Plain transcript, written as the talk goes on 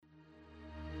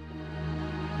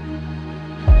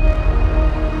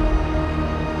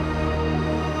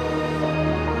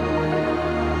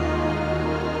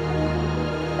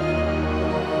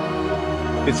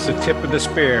It's the tip of the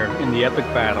spear in the epic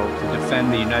battle to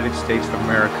defend the United States of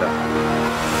America.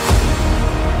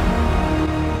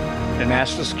 The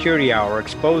National Security Hour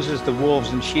exposes the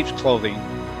wolves in sheep's clothing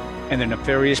and their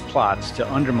nefarious plots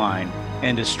to undermine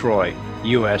and destroy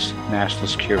U.S. national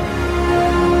security.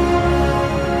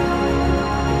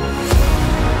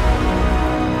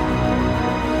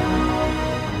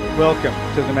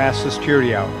 Welcome to the National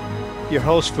Security Hour. Your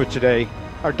hosts for today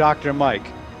are Dr. Mike,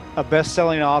 a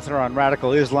best-selling author on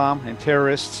radical Islam and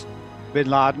terrorists, bin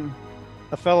Laden,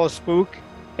 a fellow spook,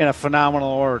 and a phenomenal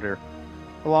orator.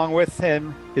 Along with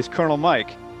him is Col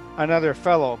Mike, another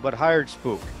fellow but hired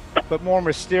spook, but more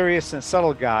mysterious and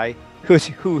subtle guy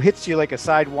who hits you like a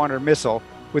Sidewinder missile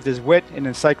with his wit and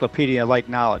encyclopedia-like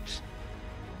knowledge.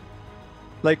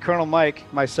 Like Col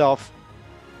Mike, myself,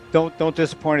 don't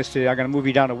disappoint us today. I'm going to move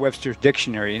you down to Webster's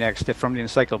Dictionary next from the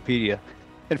encyclopedia.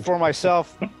 And for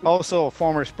myself, also a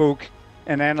former spook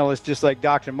and analyst just like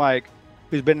Dr. Mike,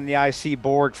 who's been in the IC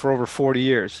board for over 40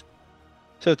 years.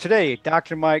 So today,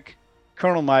 Dr. Mike,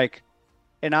 Col Mike,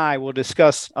 and I will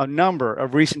discuss a number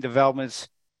of recent developments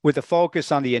with a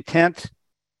focus on the intent,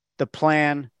 the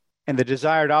plan, and the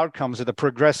desired outcomes of the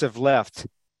progressive left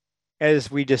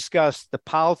as we discuss the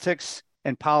politics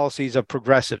and policies of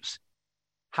progressives.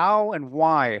 How and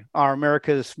why are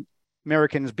Americans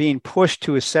being pushed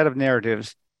to a set of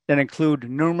narratives that include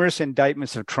numerous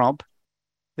indictments of Trump,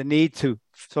 the need to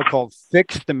so-called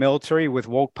fix the military with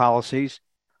woke policies,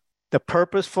 the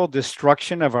purposeful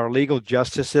destruction of our legal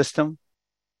justice system,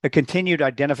 the continued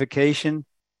identification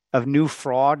of new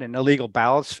fraud and illegal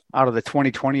ballots out of the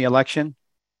 2020 election,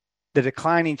 the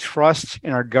declining trust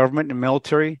in our government and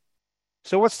military.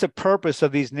 So what's the purpose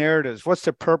of these narratives? What's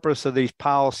the purpose of these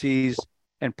policies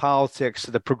and politics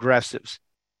of the progressives,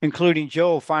 including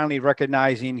Joe finally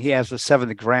recognizing he has a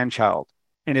seventh grandchild,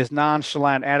 and his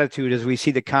nonchalant attitude as we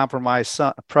see the compromised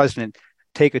president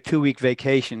take a 2-week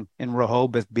vacation in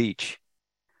Rehoboth Beach.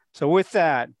 So with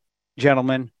that,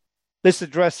 gentlemen, let's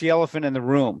address the elephant in the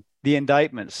room, the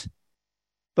indictments.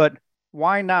 But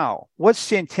why now? What's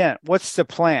the intent? What's the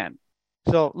plan?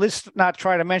 So let's not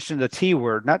try to mention the T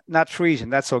word, not treason.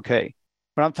 That's okay.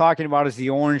 What I'm talking about is the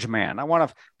orange man. I want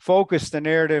to focus the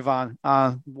narrative on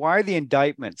why the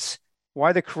indictments,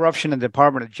 why the corruption in the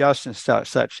Department of Justice and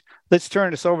such. Let's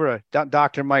turn this over to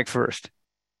Dr. Mike first.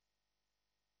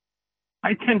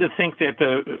 I tend to think that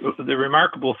the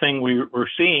remarkable thing we're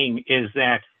seeing is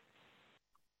that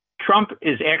Trump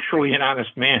is actually an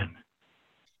honest man.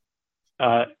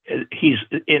 He's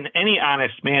in any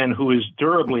honest man who is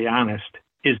durably honest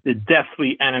is the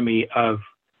deathly enemy of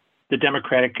the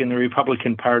Democratic and the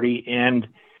Republican Party and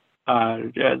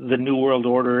the New World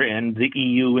Order and the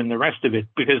EU and the rest of it,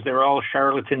 because they're all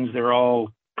charlatans, they're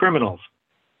all criminals.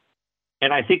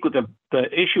 And I think with the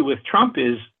issue with Trump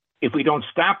is if we don't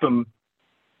stop him,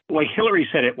 like Hillary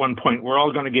said at one point, we're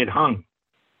all going to get hung.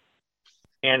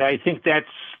 And I think that's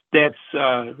the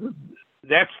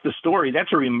story.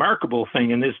 That's a remarkable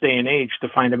thing in this day and age to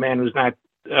find a man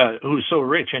who's so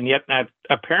rich and yet not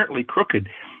apparently crooked.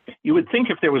 You would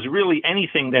think if there was really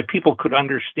anything that people could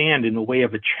understand in the way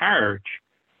of a charge,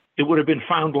 it would have been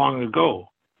found long ago.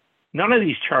 None of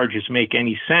these charges make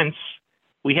any sense.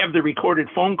 We have the recorded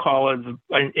phone call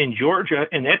in Georgia,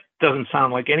 and that doesn't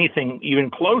sound like anything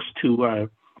even close to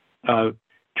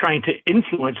trying to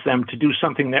influence them to do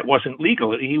something that wasn't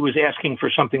legal. He was asking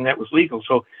for something that was legal.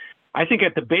 So I think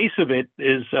at the base of it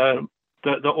is the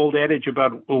old adage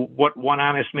about what one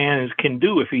honest man can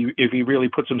do if he really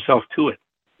puts himself to it.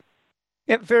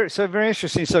 Yeah, very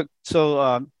interesting.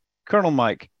 So, Col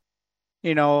Mike,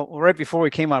 right before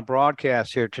we came on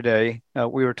broadcast here today,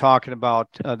 we were talking about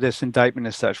this indictment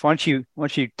and such. Why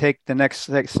don't you take the next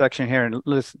section here and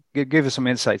let's give us some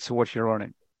insights to what you're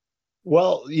learning.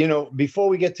 Well, before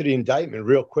we get to the indictment,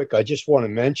 real quick, I just want to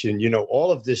mention,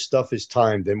 all of this stuff is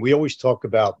timed, and we always talk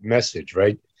about message,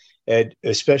 right? Ed,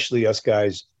 especially us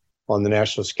guys on the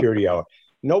National Security Hour.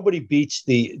 Nobody beats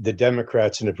the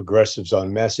Democrats and the progressives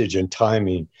on message and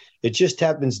timing. It just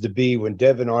happens to be when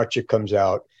Devin Archer comes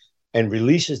out and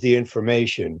releases the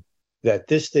information that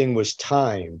this thing was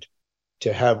timed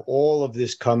to have all of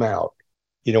this come out,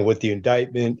 with the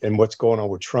indictment and what's going on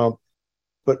with Trump.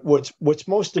 But what's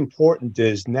most important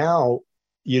is now,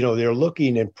 they're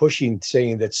looking and pushing,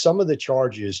 saying that some of the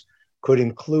charges could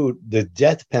include the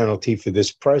death penalty for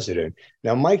this president.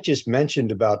 Now, Mike just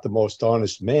mentioned about the most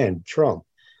honest man, Trump.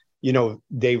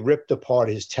 They ripped apart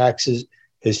his tax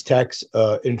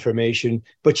information,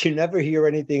 but you never hear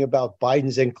anything about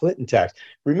Biden's and Clinton tax.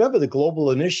 Remember the global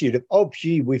initiative? Oh,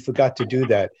 gee, we forgot to do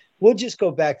that. We'll just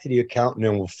go back to the accountant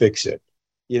and we'll fix it.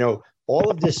 All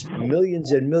of this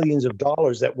millions and millions of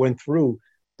dollars that went through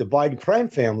the Biden crime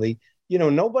family,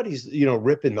 nobody's,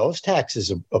 ripping those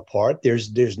taxes apart.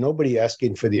 There's nobody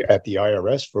asking at the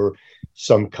IRS for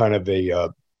some kind of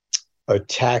a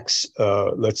tax,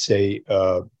 let's say,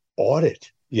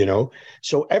 audit,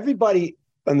 So everybody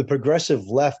on the progressive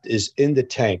left is in the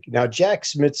tank. Now, Jack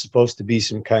Smith's supposed to be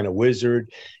some kind of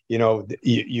wizard.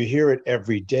 You hear it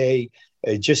every day.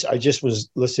 I just was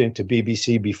listening to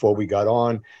BBC before we got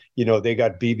on. They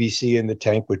got BBC in the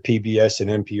tank with PBS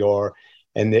and NPR.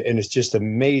 And it's just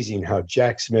amazing how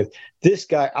Jack Smith, this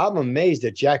guy, I'm amazed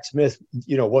that Jack Smith,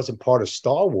 wasn't part of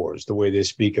Star Wars the way they're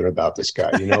speaking about this guy.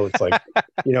 It's like,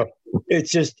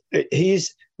 it's just,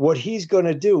 he's what he's going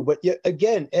to do. But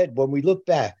again, Ed, when we look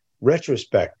back,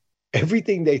 retrospect,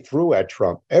 everything they threw at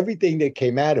Trump, everything they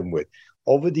came at him with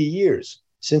over the years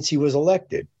since he was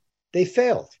elected, they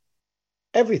failed.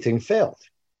 Everything failed.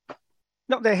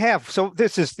 No, they have. So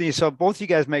both you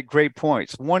guys make great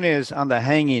points. One is on the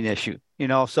hanging issue,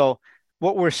 so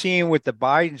what we're seeing with the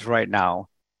Bidens right now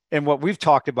and what we've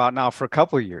talked about now for a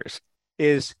couple of years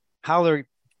is how they're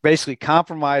basically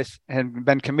compromised and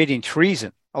been committing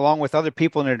treason along with other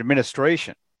people in their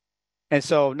administration. And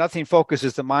so nothing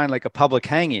focuses the mind like a public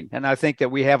hanging. And I think that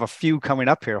we have a few coming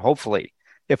up here, hopefully,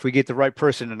 if we get the right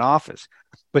person in office.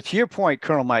 But to your point,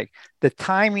 Colonel Mike, the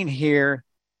timing here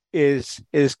is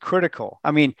critical.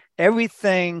 I mean,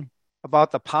 everything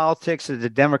about the politics of the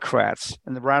Democrats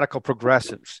and the radical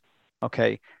progressives,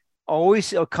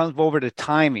 always comes over to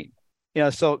timing.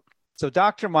 So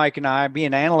Dr. Mike and I,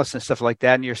 being analysts and stuff like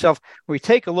that, and yourself, we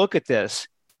take a look at this.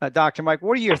 Dr. Mike,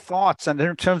 what are your thoughts in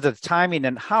terms of the timing,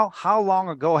 and how long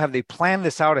ago have they planned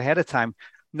this out ahead of time,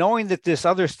 knowing that this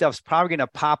other stuff's probably going to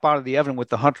pop out of the oven with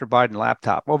the Hunter Biden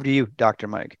laptop? Over to you, Dr.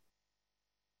 Mike.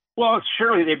 Well,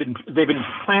 surely they've been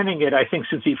planning it, I think,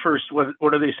 since he first, what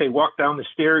do they say, walked down the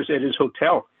stairs at his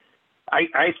hotel.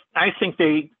 I think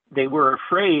they were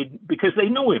afraid because they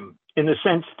knew him, in the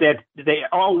sense that they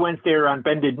all went there on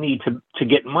bended knee to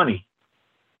get money.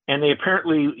 And they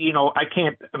apparently, I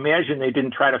can't imagine they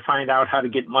didn't try to find out how to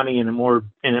get money in a more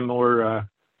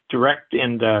direct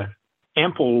and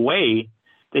ample way.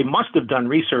 They must have done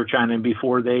research on him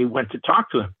before they went to talk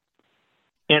to him.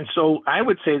 And so I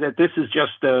would say that this is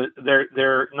just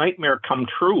their nightmare come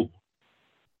true,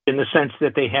 in the sense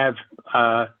that they have,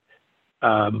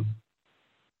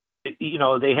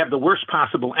 they have the worst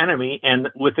possible enemy and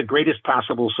with the greatest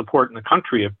possible support in the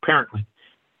country, apparently.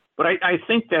 But I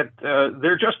think that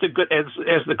they're just as good, as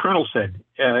the Colonel said,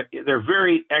 they're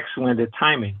very excellent at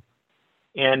timing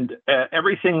and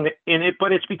everything in it,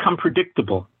 but it's become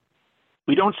predictable.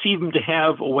 We don't seem to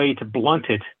have a way to blunt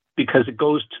it because it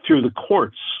goes through the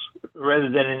courts rather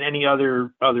than in any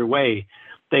other way.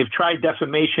 They've tried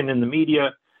defamation in the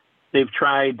media. They've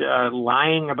tried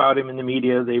lying about him in the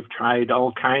media. They've tried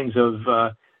all kinds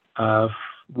of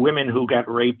women who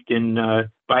got raped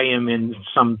by him in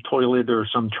some toilet or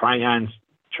some try-on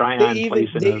place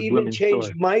in a women's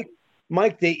store.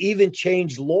 Mike, they even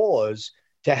changed laws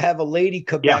to have a lady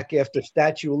come back after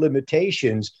statute of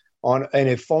limitations on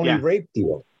a phony rape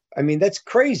deal. I mean, that's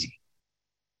crazy.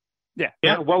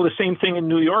 Yeah. Well, the same thing in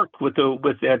New York with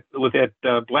that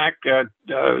black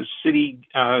city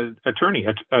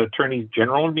attorney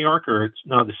general in New York,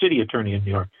 the city attorney in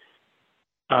New York.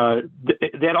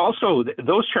 That also,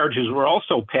 those charges were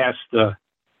also past the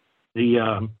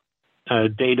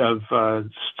date of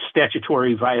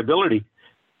statutory viability,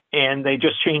 and they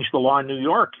just changed the law in New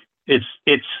York. It's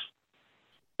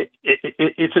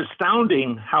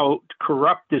astounding how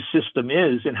corrupt this system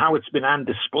is and how it's been on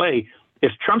display.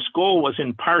 If Trump's goal was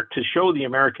in part to show the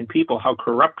American people how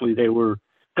corruptly they were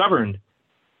governed,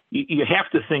 you have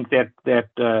to think that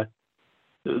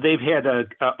they've had a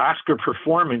Oscar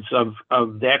performance of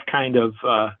that kind of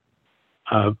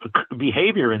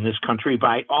behavior in this country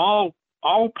by all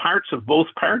parts of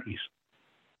both parties.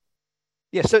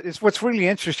 Yeah, so what's really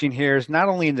interesting here is not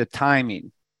only in the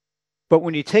timing, but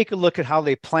when you take a look at how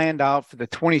they planned out for the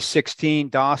 2016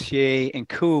 dossier and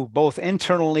coup, both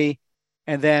internally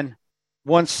and then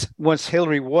once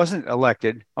Hillary wasn't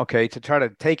elected, to try to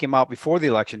take him out before the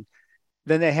election,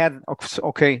 then they had,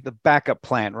 the backup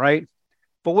plan, right?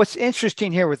 But what's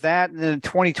interesting here with that and then the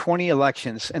 2020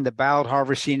 elections and the ballot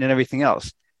harvesting and everything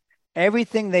else,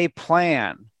 everything they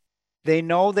plan, they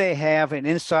know they have an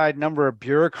inside number of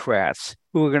bureaucrats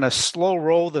who are going to slow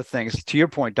roll the things, to your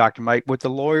point, Dr. Mike, with the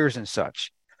lawyers and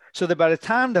such. So that by the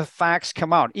time the facts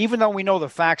come out, even though we know the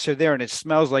facts are there and it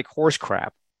smells like horse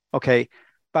crap,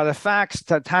 by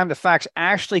the time the facts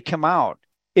actually come out,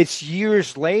 it's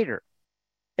years later.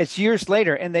 And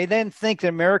they then think that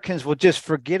Americans will just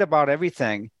forget about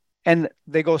everything and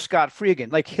they go scot-free again,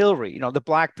 like Hillary, the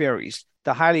Blackberries,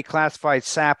 the highly classified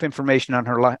SAP information on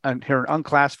her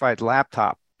unclassified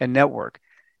laptop and network,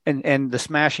 and the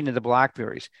smashing of the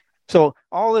BlackBerries. So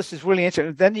all this is really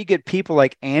interesting. Then you get people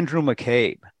like Andrew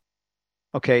McCabe,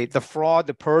 okay, the fraud,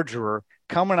 the perjurer,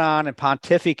 coming on and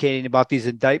pontificating about these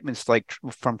indictments like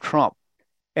from Trump,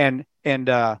 and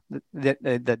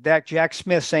that Jack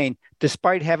Smith saying,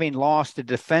 despite having lost, the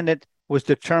defendant was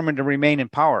determined to remain in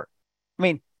power. I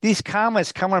mean, these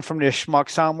comments coming from this schmuck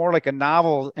sound more like a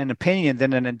novel and opinion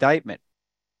than an indictment.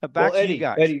 Back to you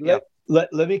guys. Eddie,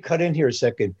 let me cut in here a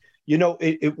second. You know,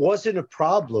 it wasn't a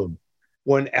problem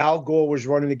when Al Gore was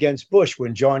running against Bush,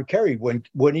 when John Kerry,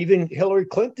 when even Hillary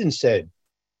Clinton said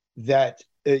that,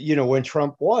 when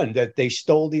Trump won, that they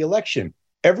stole the election.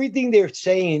 Everything they're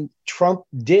saying Trump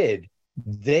did,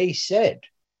 they said.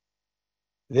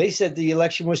 They said the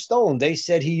election was stolen. They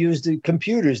said he used the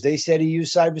computers. They said he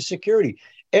used cybersecurity.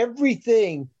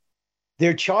 Everything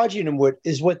they're charging him with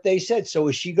is what they said. So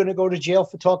is she going to go to jail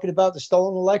for talking about the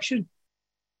stolen election?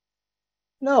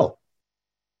 No.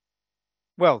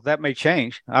 Well, that may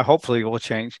change. Hopefully it will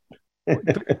change.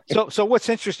 So what's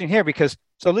interesting here, because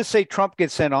let's say Trump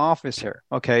gets in office here,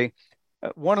 okay?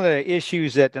 One of the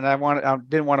issues that, and I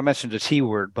didn't want to mention the T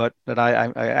word, but that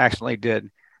I accidentally did.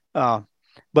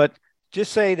 But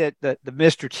just say that the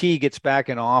Mr. T gets back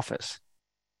in office.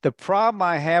 The problem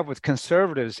I have with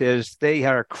conservatives is they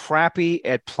are crappy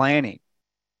at planning.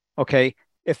 Okay.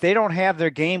 If they don't have their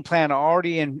game plan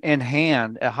already in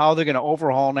hand, how they're going to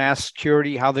overhaul national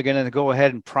security, how they're going to go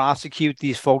ahead and prosecute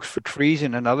these folks for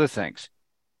treason and other things.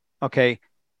 Okay.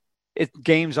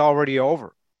 Game's already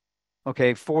over.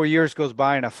 Okay. 4 years goes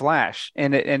by in a flash,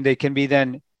 and they can be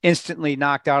then instantly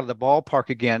knocked out of the ballpark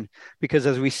again, because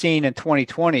as we've seen in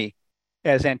 2020,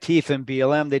 as Antifa and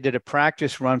BLM, they did a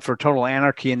practice run for total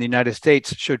anarchy in the United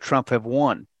States should Trump have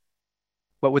won.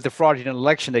 But with the fraudulent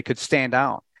election, they could stand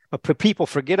down. But people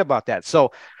forget about that.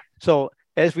 So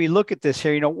as we look at this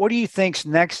here, what do you think's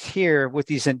next here with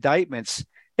these indictments?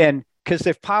 And because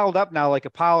they've piled up now like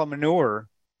a pile of manure,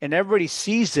 and everybody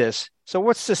sees this. So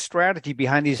what's the strategy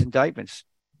behind these indictments?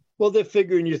 Well, they're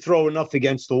figuring you throw enough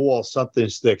against the wall, something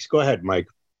sticks. Go ahead, Mike.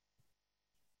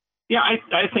 Yeah,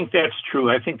 I think that's true.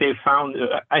 I think they've found,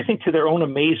 I think to their own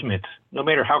amazement, no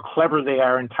matter how clever they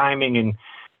are in timing and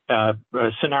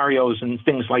scenarios and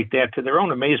things like that, to their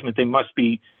own amazement, they must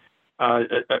be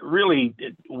really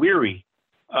weary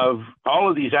of all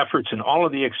of these efforts and all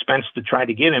of the expense to try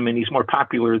to get him, and he's more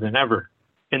popular than ever.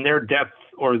 And their death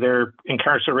or their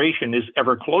incarceration is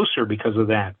ever closer because of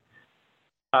that.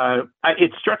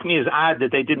 It struck me as odd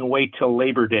that they didn't wait till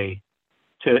Labor Day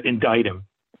to indict him.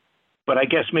 But I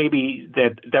guess maybe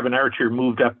that Devin Archer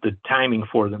moved up the timing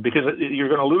for them, because you're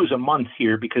going to lose a month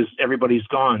here because everybody's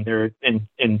gone. They're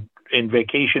in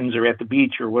vacations or at the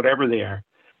beach or whatever they are.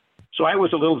 So I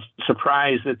was a little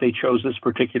surprised that they chose this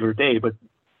particular day, but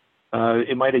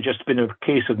it might have just been a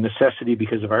case of necessity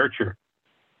because of Archer.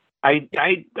 I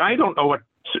don't know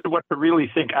what to really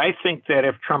think. I think that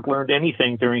if Trump learned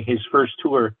anything during his first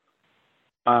tour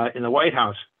in the White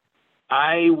House,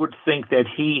 I would think that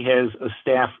he has a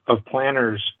staff of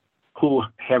planners who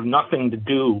have nothing to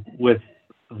do with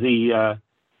the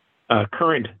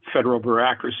current federal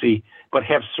bureaucracy, but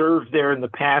have served there in the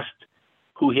past,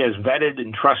 who he has vetted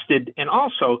and trusted, and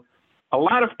also a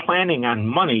lot of planning on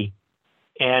money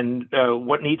and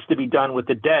what needs to be done with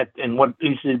the debt and what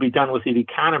needs to be done with the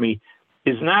economy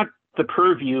is not the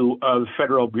purview of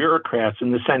federal bureaucrats,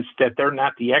 in the sense that they're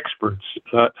not the experts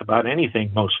about anything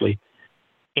mostly.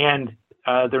 And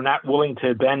they're not willing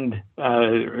to bend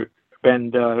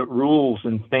rules,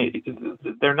 and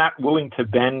they're not willing to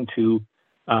bend to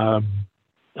the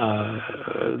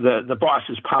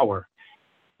boss's power.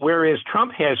 Whereas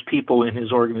Trump has people in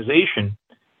his organization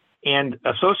and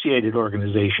associated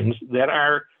organizations that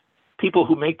are people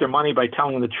who make their money by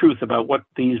telling the truth about what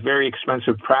these very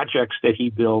expensive projects that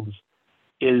he builds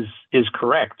is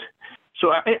correct.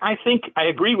 So I think I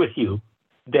agree with you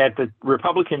that the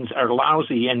Republicans are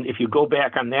lousy, and if you go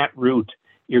back on that route,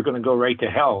 you're going to go right to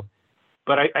hell.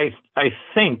 But I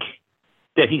think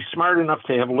that he's smart enough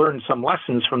to have learned some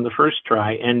lessons from the first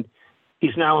try, and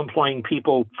he's now employing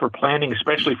people for planning,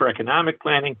 especially for economic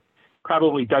planning,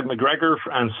 probably Doug McGregor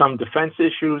on some defense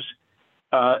issues.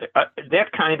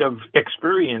 That kind of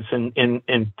experience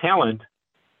and talent,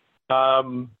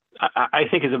 I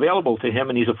think, is available to him,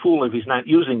 and he's a fool if he's not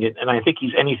using it, and I think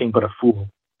he's anything but a fool.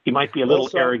 He might be a little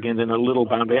arrogant and a little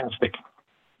bombastic.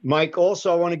 Mike,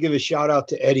 also, I want to give a shout out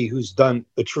to Eddie, who's done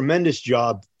a tremendous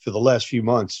job for the last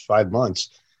 5 months,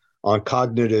 on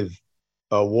cognitive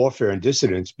warfare and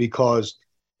dissidence, because,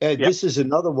 Ed, This is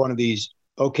another one of these,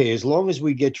 okay, as long as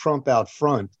we get Trump out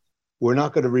front, we're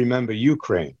not going to remember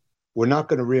Ukraine. We're not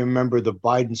going to remember the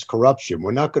Biden's corruption.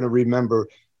 We're not going to remember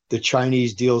the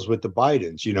Chinese deals with the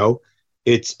Bidens.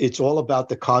 It's all about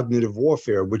the cognitive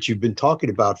warfare, which you've been talking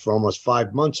about for almost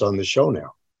 5 months on the show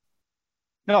now.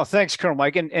 No, thanks, Colonel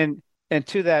Mike. And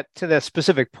to that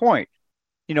specific point,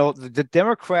 the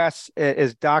Democrats,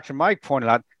 as Dr. Mike pointed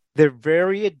out, they're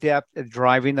very adept at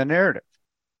driving the narrative,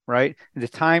 right? The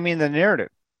timing, the narrative.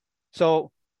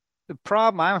 So the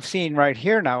problem I'm seeing right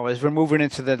here now is we're moving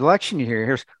into the election year.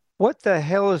 Here's what the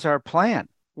hell is our plan?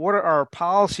 What are our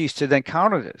policies to then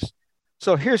counter this?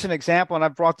 So here's an example, and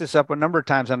I've brought this up a number of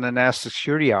times on the National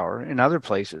Security Hour and other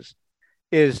places,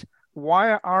 is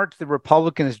why aren't the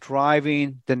Republicans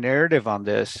driving the narrative on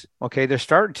this? Okay, they're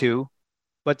starting to,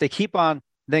 but they keep on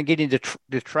then getting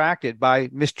detracted by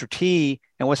Mr. T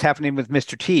and what's happening with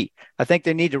Mr. T. I think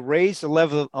they need to raise the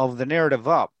level of the narrative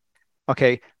up,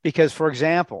 okay? Because, for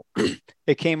example,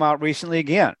 it came out recently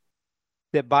again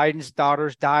that Biden's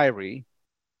daughter's diary,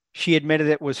 she admitted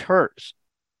it was hers.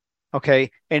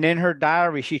 Okay. And in her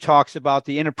diary, she talks about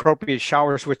the inappropriate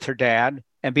showers with her dad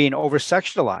and being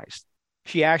over-sexualized.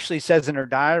 She actually says in her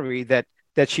diary that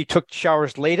she took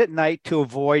showers late at night to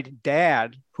avoid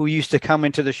dad, who used to come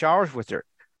into the showers with her.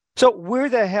 So where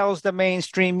the hell's the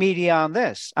mainstream media on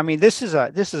this? I mean, this is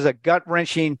a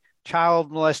gut-wrenching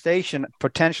child molestation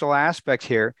potential aspect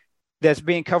here that's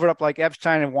being covered up like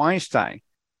Epstein and Weinstein.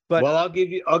 But well, I'll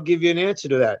give you an answer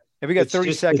to that. Have we got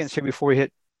 30 seconds here before we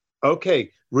hit?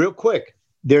 Okay, real quick.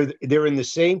 They're in the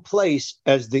same place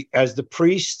as the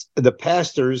priests, the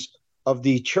pastors of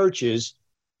the churches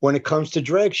when it comes to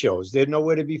drag shows. They're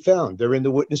nowhere to be found. They're in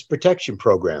the witness protection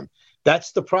program.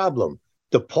 That's the problem.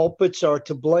 The pulpits are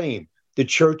to blame. The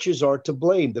churches are to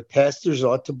blame. The pastors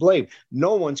are to blame.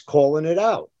 No one's calling it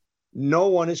out. No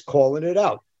one is calling it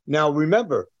out. Now,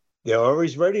 remember, they're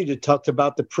always ready to talk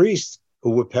about the priests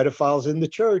who were pedophiles in the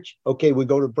church. Okay, we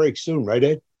go to break soon, right,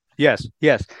 Ed? Yes.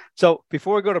 So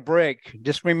before we go to break,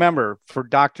 just remember, for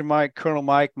Dr. Mike, Colonel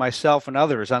Mike, myself, and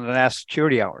others on the National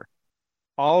Security Hour,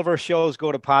 all of our shows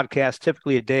go to podcast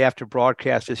typically a day after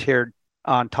broadcast is aired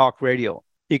on talk radio.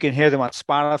 You can hear them on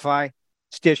Spotify,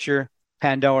 Stitcher,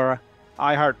 Pandora,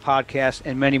 iHeart Podcast,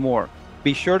 and many more.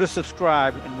 Be sure to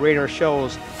subscribe and rate our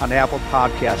shows on Apple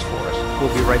Podcasts for us.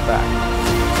 We'll be right back.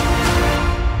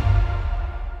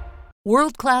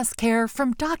 World-class care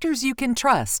from doctors you can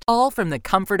trust, all from the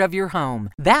comfort of your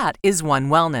home. That is One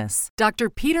Wellness. Dr.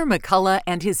 Peter McCullough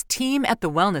and his team at The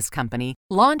Wellness Company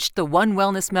launched the One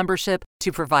Wellness membership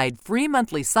to provide free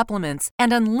monthly supplements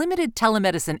and unlimited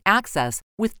telemedicine access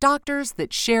with doctors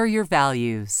that share your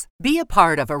values. Be a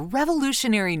part of a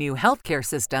revolutionary new healthcare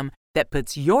system that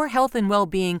puts your health and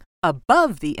well-being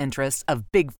above the interests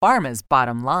of Big Pharma's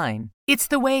bottom line. It's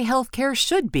the way healthcare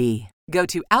should be. Go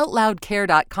to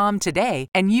OutLoudCare.com today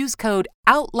and use code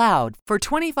OUTLOUD for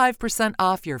 25%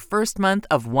 off your first month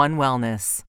of One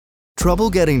Wellness. Trouble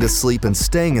getting to sleep and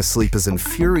staying asleep is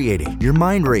infuriating. Your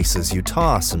mind races, you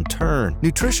toss and turn.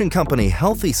 Nutrition company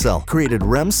Healthy Cell created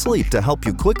REM sleep to help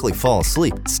you quickly fall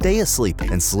asleep, stay asleep,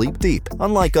 and sleep deep.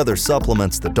 Unlike other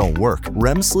supplements that don't work,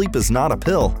 REM sleep is not a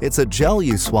pill. It's a gel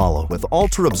you swallow with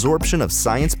ultra-absorption of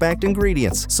science-backed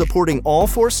ingredients supporting all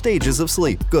 4 stages of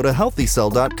sleep. Go to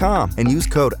HealthyCell.com and use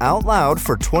code OUTLOUD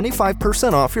for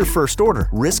 25% off your first order.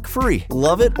 Risk-free.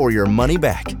 Love it or your money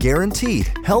back. Guaranteed.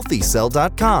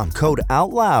 HealthyCell.com. Code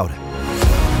OUTLOUD.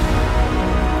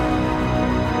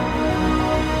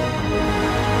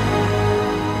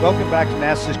 Welcome back to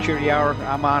National Security Hour.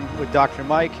 I'm on with Dr.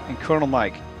 Mike and Colonel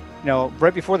Mike.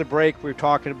 Right before the break, we were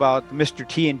talking about the Mr.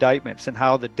 T indictments and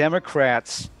how the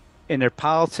Democrats in their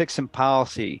politics and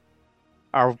policy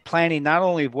are planning not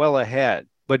only well ahead,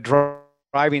 but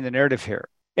driving the narrative here.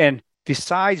 And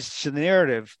besides the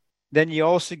narrative, then you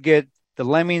also get the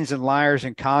lemmings and liars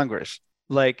in Congress.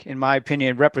 Like, in my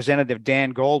opinion, Representative Dan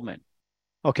Goldman.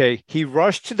 Okay, he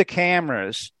rushed to the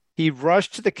cameras.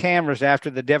 After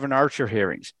the Devon Archer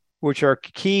hearings, which are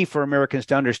key for Americans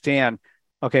to understand.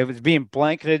 Okay, it's being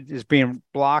blanketed, it's being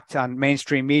blocked on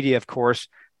mainstream media, of course.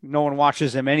 No one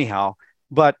watches them anyhow,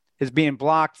 but it's being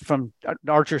blocked from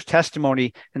Archer's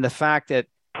testimony and the fact that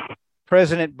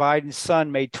President Biden's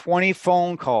son made 20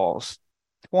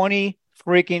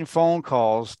 freaking phone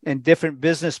calls in different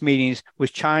business meetings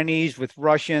with Chinese, with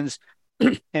Russians,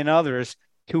 and others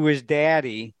to his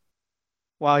daddy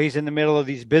while he's in the middle of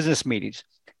these business meetings.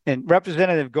 And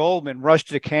Representative Goldman rushed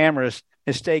to the cameras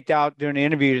and staked out during the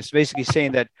interview, is basically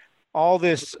saying that all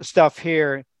this stuff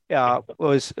here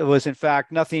was in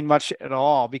fact nothing much at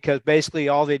all, because basically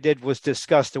all they did was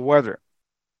discuss the weather.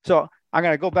 So I'm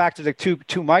going to go back to the two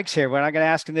mics here, but I'm going to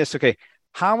ask him this. Okay,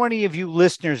 how many of you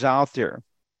listeners out there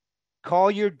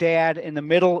call your dad in the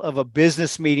middle of a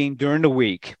business meeting during the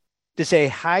week to say,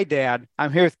 "Hi, Dad,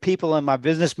 I'm here with people in my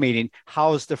business meeting.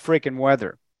 How's the freaking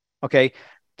weather?" Okay.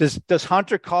 Does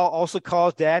Hunter also call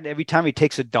his dad every time he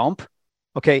takes a dump?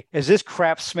 Okay. As this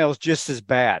crap smells just as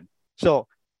bad. So,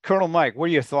 Colonel Mike, what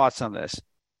are your thoughts on this?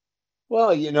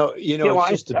 Well,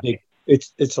 it's just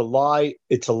it's a lie.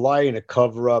 It's a lie and a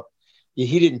cover up.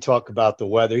 He didn't talk about the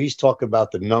weather. He's talking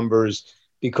about the numbers,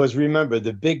 because remember,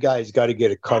 the big guy's got to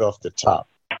get a cut off the top.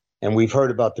 And we've heard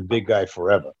about the big guy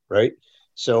forever, right?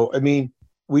 So, I mean,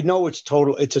 we know it's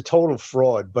a total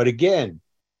fraud. But again,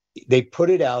 they put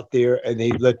it out there and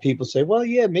they let people say, well,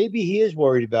 yeah, maybe he is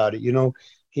worried about it.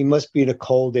 He must be in a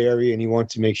cold area and he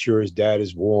wants to make sure his dad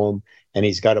is warm and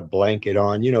he's got a blanket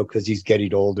on, because he's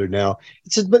getting older now.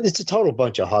 It's a total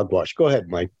bunch of hogwash. Go ahead,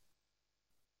 Mike.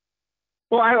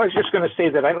 Well, I was just going to say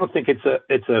that I don't think it's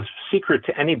a secret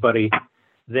to anybody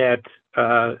that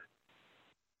Hunter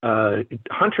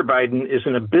Biden is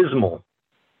an abysmal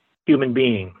human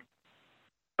being.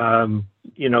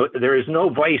 There is no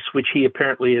vice which he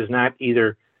apparently has not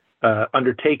either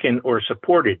undertaken or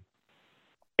supported.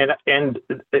 And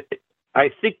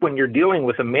I think when you're dealing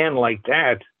with a man like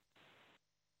that,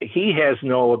 he has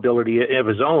no ability of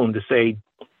his own to say,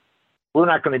 we're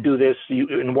not going to do this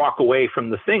and walk away from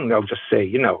the thing. They'll just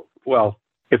say, well,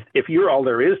 if you're all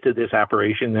there is to this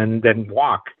operation, then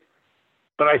walk.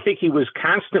 But I think he was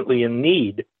constantly in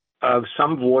need of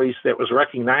some voice that was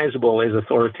recognizable as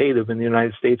authoritative in the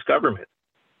United States government.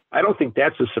 I don't think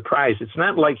that's a surprise. It's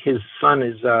not like his son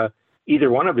is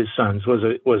either one of his sons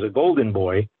was a golden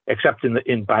boy, except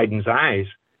in Biden's eyes.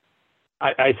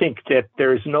 I think that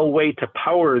there's no way to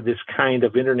power this kind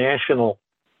of international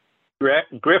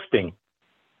grifting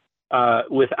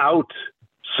without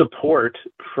support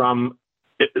from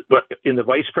in the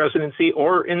vice presidency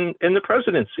or in the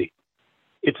presidency.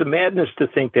 It's a madness to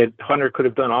think that Hunter could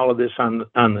have done all of this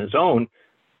on his own.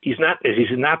 He's not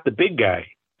the big guy.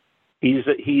 He's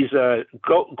a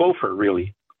gopher,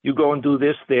 really. You go and do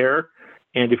this there,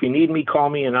 and if you need me, call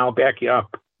me and I'll back you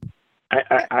up.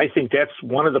 I think that's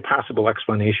one of the possible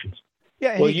explanations.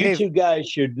 Yeah. Well, you two guys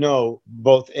should know,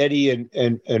 both Eddie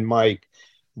and Mike,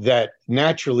 that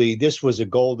naturally this was a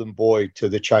golden boy to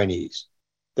the Chinese.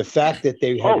 The fact that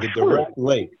they had the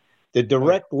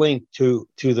direct link to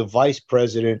the vice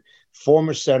president,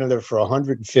 former senator for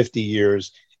 150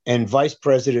 years, and vice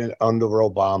president under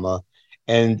Obama,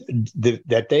 and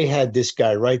that they had this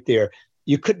guy right there.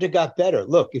 You couldn't have got better.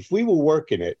 Look, if we were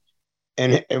working it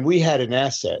and we had an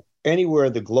asset anywhere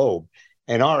in the globe,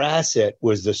 and our asset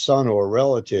was the son or a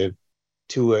relative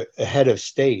to a head of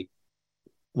state,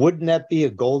 wouldn't that be a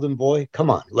golden boy? Come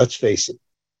on, let's face it.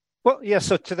 Well, yeah.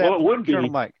 So to that, it would Colonel be.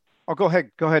 Mike. Oh, go ahead,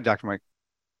 Dr. Mike.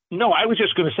 No, I was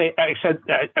just going to say.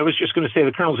 I was just going to say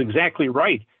the Colonel's exactly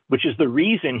right, which is the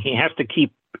reason he has to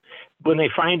keep, when they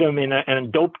find him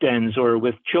in dope dens or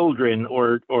with children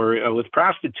or with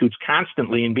prostitutes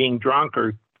constantly and being drunk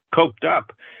or coked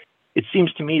up. It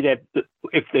seems to me that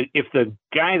if the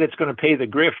guy that's going to pay the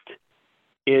grift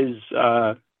is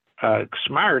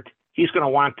smart, he's going to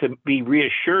want to be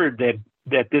reassured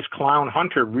that this clown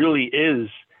Hunter really is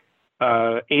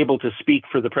able to speak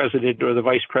for the president or the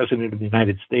vice president of the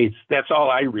United States. That's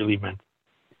all I really meant.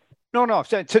 No.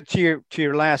 So to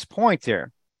your last point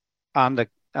there, on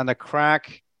the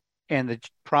crack and the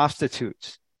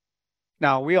prostitutes.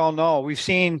 Now, we all know, we've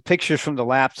seen pictures from the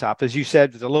laptop, as you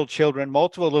said, the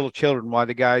multiple little children while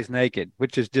the guy's naked,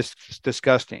 which is just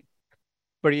disgusting.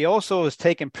 But he also has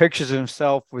taken pictures of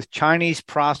himself with Chinese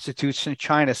prostitutes in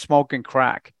China smoking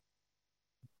crack.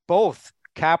 Both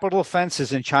capital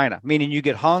offenses in China, meaning you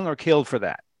get hung or killed for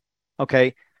that.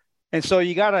 Okay. And so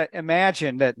you got to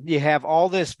imagine that you have all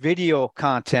this video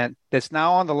content that's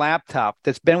now on the laptop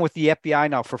that's been with the FBI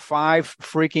now for 5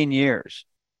 freaking years.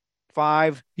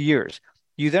 5 years.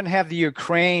 You then have the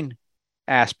Ukraine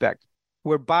aspect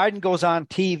where Biden goes on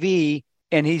TV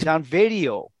and he's on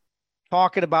video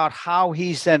talking about how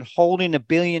he's then holding $1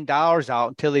 billion out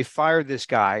until they fire this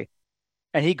guy.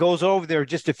 And he goes over there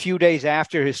just a few days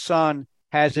after his son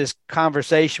has this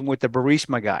conversation with the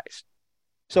Burisma guys.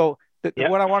 So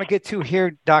what I want to get to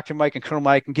here, Dr. Mike and Colonel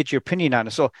Mike, and get your opinion on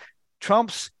it. So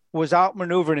Trump's was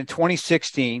outmaneuvered in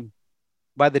 2016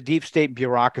 by the deep state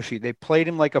bureaucracy. They played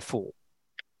him like a fool.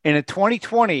 And in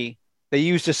 2020, they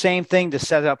used the same thing to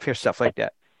set up here, stuff like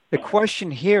that. The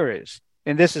question here is,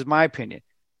 and this is my opinion,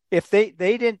 if they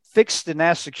didn't fix the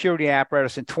national security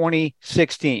apparatus in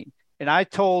 2016, and I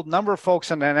told a number of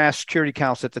folks on the National Security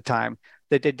Council at the time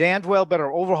that they damned well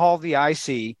better overhaul the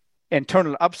IC and turn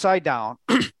it upside down,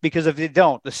 because if they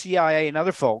don't, the CIA and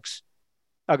other folks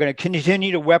are going to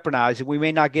continue to weaponize, and we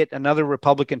may not get another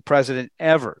Republican president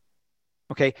ever.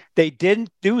 Okay. They didn't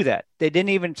do that. They didn't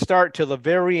even start till the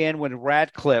very end when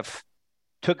Radcliffe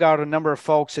took out a number of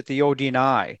folks at the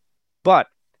ODNI. But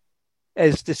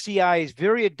as the CIA is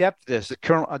very adept at this,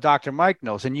 Dr. Mike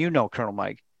knows, and you know, Colonel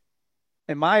Mike,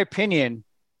 in my opinion,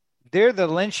 they're the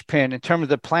linchpin in terms of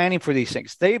the planning for these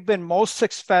things. They've been most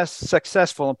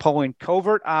successful in pulling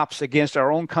covert ops against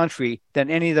our own country than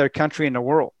any other country in the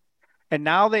world. And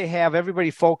now they have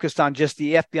everybody focused on just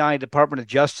the FBI Department of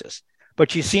Justice.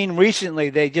 But you've seen recently,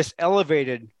 they just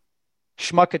elevated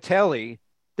Schmuckatelli,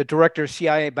 the director of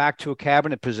CIA, back to a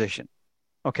cabinet position.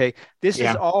 Okay. This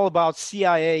is all about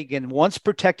CIA again, once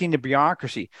protecting the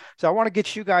bureaucracy. So I want to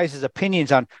get you guys'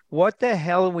 opinions on what the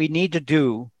hell we need to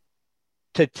do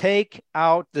to take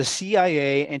out the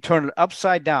CIA and turn it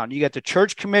upside down. You got the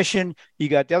Church Commission, you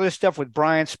got the other stuff with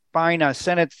Brian spying on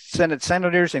Senate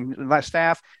senators and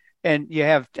staff, and you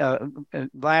have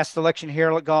last election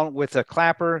here gone with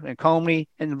Clapper and Comey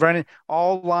and Brennan,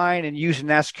 all lying and using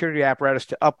that security apparatus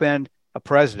to upend a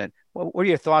president. What are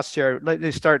your thoughts there?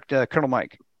 Let's start, Colonel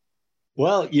Mike.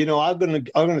 Well, I'm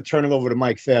gonna turn it over to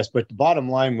Mike fast, but the bottom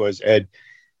line was, Ed,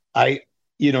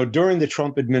 during the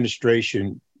Trump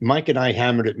administration, Mike and I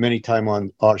hammered it many times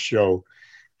on our show.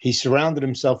 He surrounded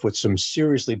himself with some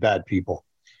seriously bad people.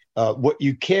 What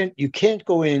you can't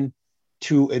go in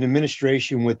to an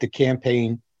administration with the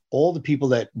campaign, all the people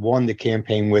that won the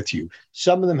campaign with you.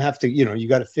 Some of them have to, you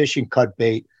got to fish and cut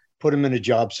bait, put them in a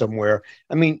job somewhere.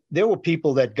 I mean, there were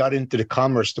people that got into the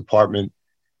Commerce Department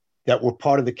that were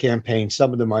part of the campaign.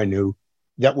 Some of them I knew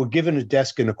that were given a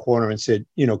desk in a corner and said,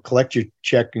 collect your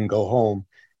check and go home.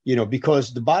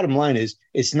 Because the bottom line is,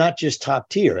 it's not just top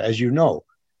tier, as you know.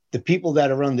 The people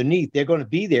that are underneath, they're going to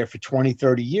be there for 20,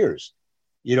 30 years,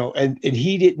 and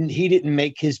he didn't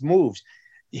make his moves.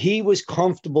 He was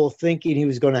comfortable thinking he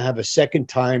was going to have a second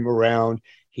time around.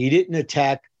 He didn't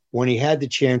attack when he had the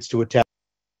chance to attack.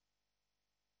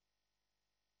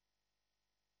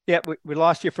 Yeah, we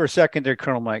lost you for a second there,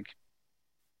 Colonel Mike.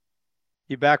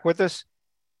 You back with us?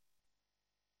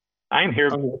 I'm here.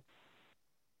 Go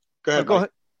ahead.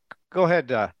 Go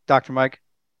ahead, Dr. Mike.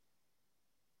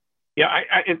 Yeah,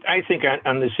 I think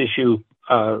on this issue,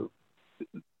 I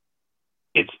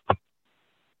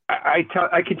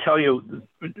can tell you,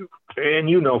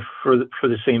 and for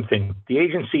the same thing, the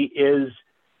agency is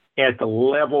at the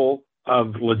level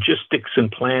of logistics and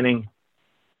planning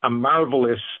a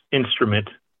marvelous instrument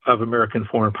of American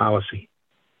foreign policy.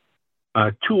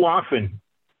 Too often,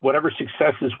 whatever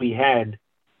successes we had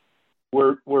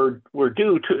were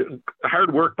due to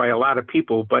hard work by a lot of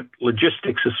people, but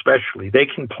logistics especially. They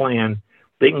can plan,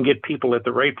 they can get people at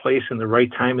the right place in the right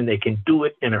time, and they can do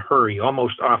it in a hurry,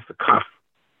 almost off the cuff.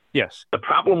 Yes. The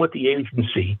problem with the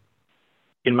agency,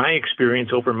 in my experience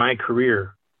over my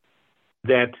career,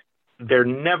 that they're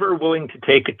never willing to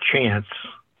take a chance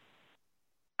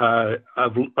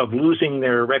of losing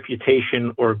their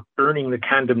reputation or earning the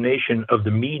condemnation of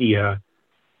the media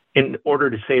in order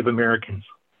to save Americans.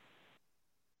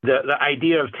 The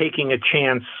idea of taking a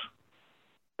chance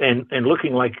and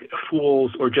looking like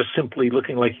fools or just simply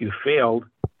looking like you failed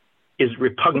is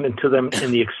repugnant to them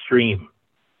in the extreme.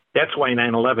 That's why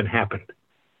 9/11 happened.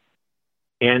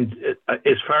 And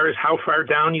as far as how far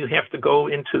down you have to go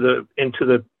into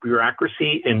the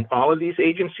bureaucracy in all of these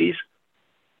agencies,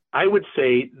 I would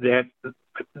say that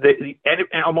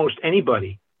almost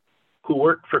anybody who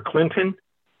worked for Clinton,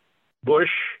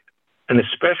 Bush, and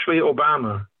especially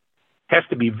Obama has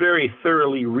to be very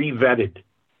thoroughly revetted.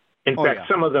 In fact,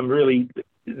 some of them really,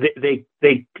 they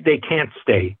can't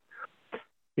stay.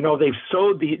 They've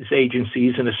sowed these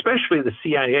agencies, and especially the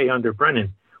CIA under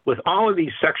Brennan, with all of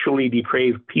these sexually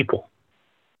depraved people.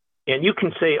 And you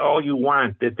can say all you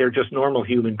want that they're just normal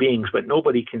human beings, but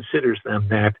nobody considers them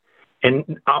that,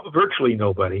 and virtually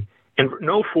nobody. And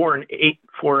no foreign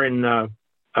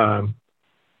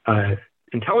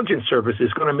intelligence service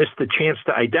is going to miss the chance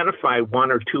to identify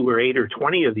 1 or 2 or 8 or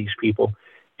 20 of these people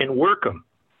and work them.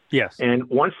 Yes. And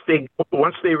once they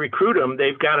recruit them,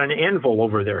 they've got an anvil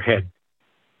over their head.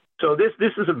 So this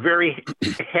is a very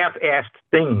half-assed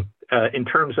thing in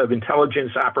terms of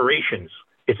intelligence operations.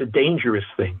 It's a dangerous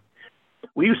thing.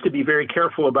 We used to be very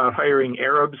careful about hiring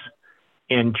Arabs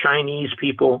and Chinese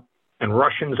people and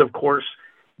Russians, of course,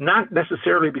 not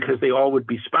necessarily because they all would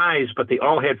be spies, but they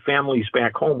all had families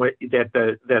back home that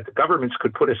the governments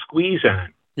could put a squeeze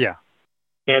on. Yeah.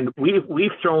 And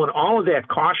we've thrown all of that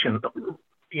caution,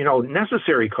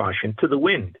 necessary caution, to the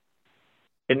wind.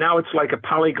 And now it's like a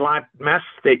polyglot mess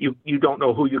that you don't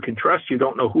know who you can trust. You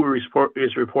don't know who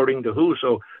is reporting to who.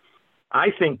 So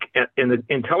I think in the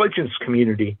intelligence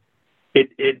community,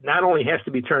 it not only has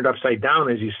to be turned upside down,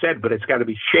 as you said, but it's got to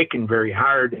be shaken very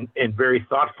hard and very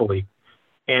thoughtfully,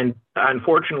 and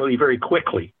unfortunately very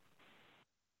quickly.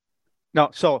 No,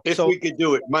 so we could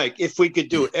do it, Mike, if we could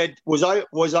do it. Ed, was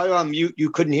I on mute? You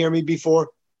couldn't hear me before?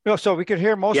 No, so we could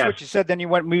hear most of what you said. Then you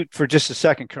went mute for just a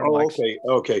second, Colonel Mike.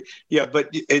 Okay. Yeah,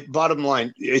 but bottom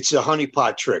line, it's a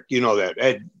honeypot trick. You know that.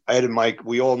 Ed and Mike,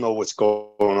 we all know what's going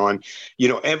on.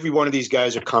 Every one of these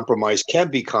guys are compromised, can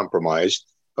be compromised.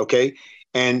 Okay.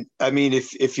 And I mean,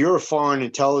 if you're a foreign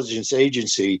intelligence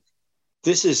agency,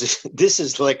 this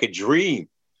is like a dream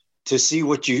to see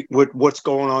what's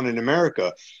going on in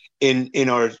America, in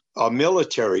our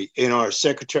military, in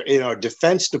our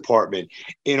Defense Department,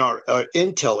 in our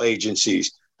intel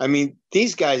agencies. I mean,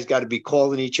 these guys got to be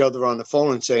calling each other on the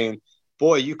phone and saying,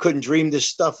 boy, you couldn't dream this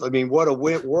stuff. I mean, what a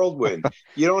whirlwind.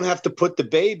 You don't have to put the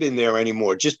babe in there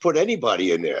anymore. Just put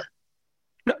anybody in there.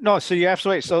 No, so you're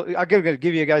absolutely right. So I'll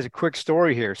give you guys a quick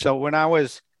story here. So when I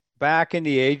was back in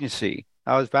the agency,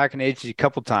 a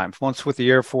couple times, once with the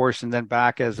Air Force and then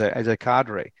back as a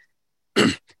cadre.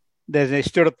 Then they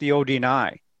stood up the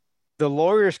OD&I. The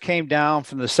lawyers came down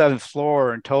from the 7th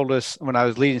floor and told us, when I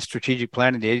was leading strategic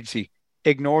planning in the agency,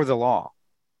 ignore the law.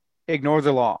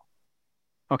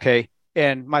 Okay.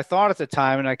 And my thought at the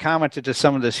time, and I commented to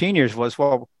some of the seniors, was,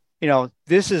 well,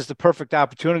 this is the perfect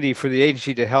opportunity for the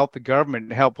agency to help the government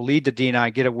and help lead the D&I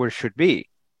get it where it should be.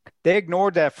 They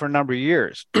ignored that for a number of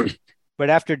years. But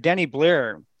after Denny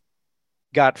Blair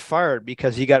got fired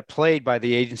because he got played by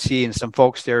the agency and some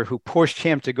folks there who pushed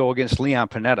him to go against Leon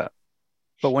Panetta.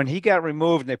 But when he got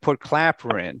removed and they put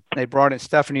Clapper in, they brought in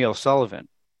Stephanie O'Sullivan.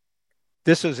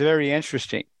 This was very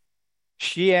interesting.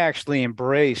 She actually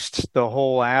embraced the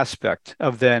whole aspect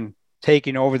of then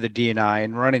taking over the D&I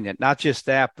and running it. Not just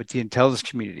that, but the intelligence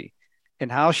community. And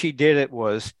how she did it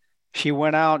was she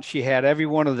went out, she had every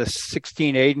one of the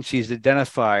 16 agencies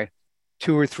identify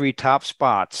 2 or 3 top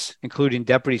spots, including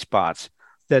deputy spots,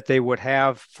 that they would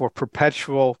have for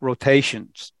perpetual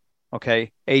rotations,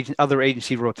 okay, other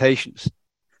agency rotations.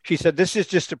 She said, this is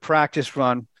just a practice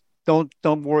run. Don't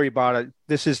worry about it.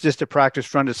 This is just a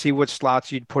practice run to see what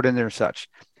slots you'd put in there and such.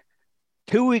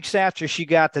 2 weeks after she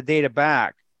got the data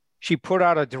back, she put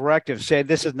out a directive saying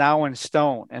this is now in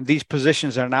stone, and these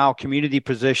positions are now community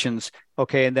positions,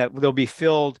 okay, and that they'll be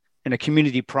filled in a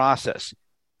community process.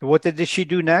 What did she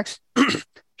do next?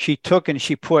 She took and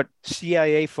she put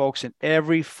CIA folks in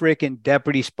every freaking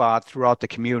deputy spot throughout the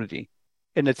community.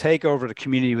 And the takeover of the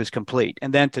community was complete.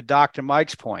 And then to Dr.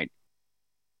 Mike's point,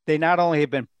 they not only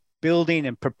have been building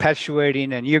and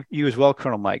perpetuating, and you as well,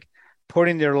 Colonel Mike,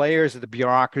 putting their layers of the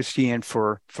bureaucracy in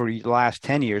for the last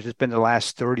 10 years. It's been the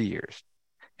last 30 years.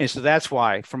 And so that's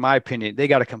why, from my opinion, they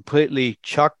got to completely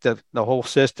chuck the whole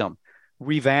system,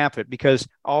 revamp it, because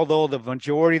although the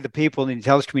majority of the people in the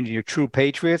intelligence community are true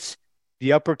patriots,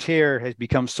 the upper tier has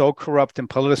become so corrupt and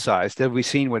politicized that we've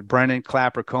seen with Brennan,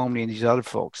 Clapper, Comey, and these other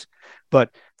folks. But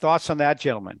thoughts on that,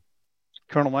 gentlemen?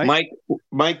 Colonel Mike?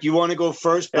 Mike, you want to go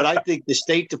first? But I think the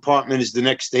State Department is the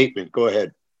next statement. Go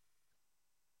ahead.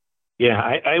 Yeah,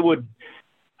 I would.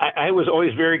 I was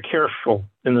always very careful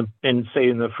in the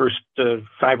first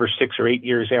 5 or 6 or 8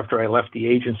 years after I left the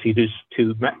agency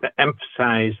to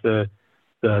emphasize the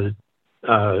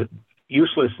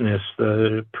uselessness,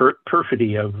 the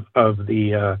perfidy of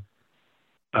the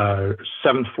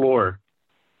 7th floor.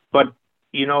 But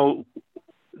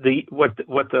what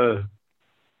the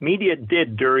media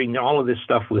did during all of this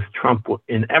stuff with Trump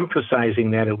in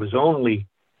emphasizing that it was only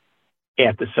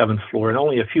at the 7th floor and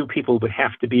only a few people would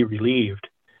have to be relieved.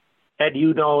 Ed,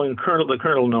 and the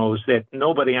Colonel knows that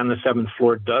nobody on the 7th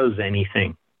floor does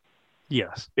anything.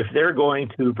 Yes. If they're going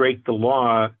to break the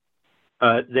law,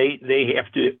 they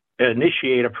have to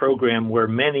initiate a program where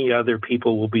many other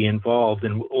people will be involved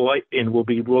and will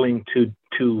be willing to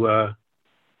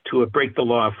break the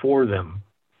law for them.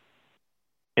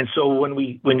 And so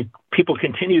when people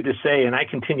continue to say, and I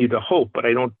continue to hope, but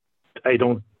I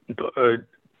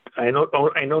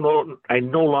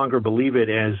no longer believe it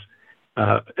as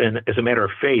a matter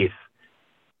of faith.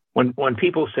 When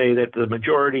people say that the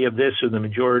majority of this or the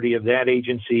majority of that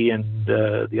agency and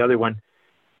the other one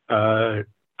are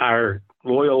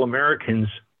loyal Americans,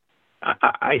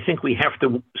 I think we have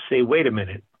to say, wait a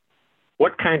minute.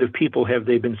 What kind of people have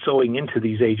they been sewing into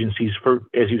these agencies for,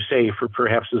 as you say, for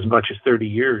perhaps as much as 30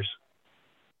 years?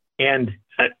 And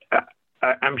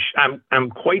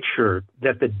I'm quite sure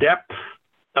that the depth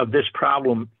of this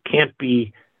problem can't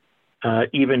be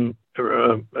even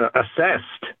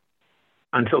assessed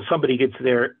until somebody gets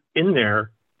in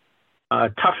there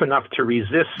tough enough to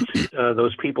resist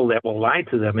those people that will lie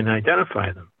to them and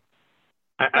identify them.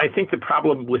 I think the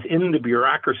problem within the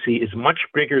bureaucracy is much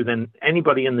bigger than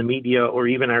anybody in the media or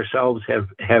even ourselves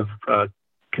have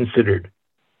considered.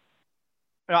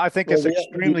 I think that's an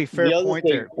extremely fair point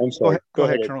there. I'm sorry. Go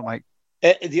ahead, Colonel Mike.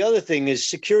 The other thing is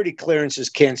security clearances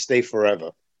can't stay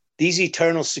forever. These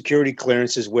eternal security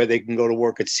clearances where they can go to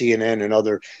work at CNN and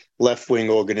other left-wing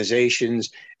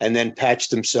organizations and then patch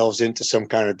themselves into some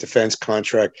kind of defense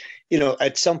contract.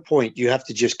 At some point you have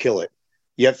to just kill it.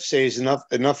 You have to say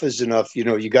enough is enough.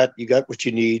 You got what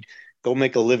you need. Go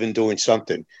make a living doing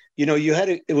something.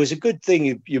 It was a good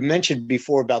thing you mentioned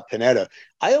before about Panetta.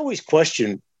 I always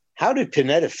question, how did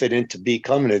Panetta fit into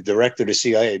becoming a director of the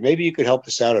CIA? Maybe you could help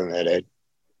us out on that, Ed.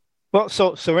 Well,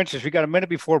 so interesting. We got a minute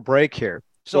before break here.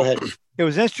 So go ahead. It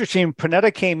was interesting.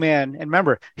 Panetta came in, and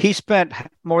remember, he spent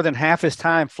more than half his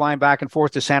time flying back and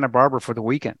forth to Santa Barbara for the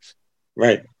weekends.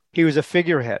 Right. He was a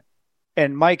figurehead.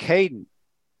 And Mike Hayden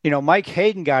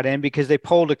got in because they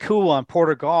pulled a coup on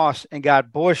Porter Goss and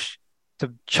got Bush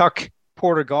to chuck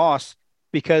Porter Goss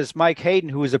because Mike Hayden,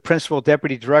 who was the principal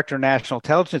deputy director of national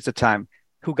intelligence at the time,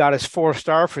 who got his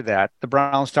 4-star for that, the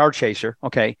Brown Star Chaser,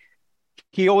 okay,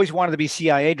 he always wanted to be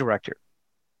CIA director.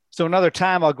 So another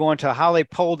time I'll go into how they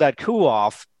pulled that coup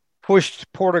off,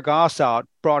 pushed Porter Goss out,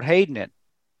 brought Hayden in.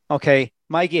 Okay,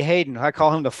 Mikey Hayden, I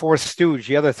call him the fourth stooge.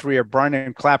 The other three are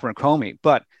Brennan, Clapper, and Comey.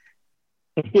 But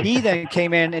he then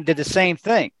came in and did the same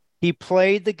thing. He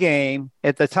played the game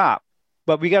at the top.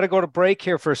 But we got to go to break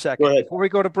here for a second. Before we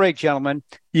go to break, gentlemen,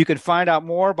 you can find out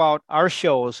more about our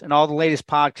shows and all the latest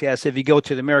podcasts if you go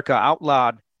to the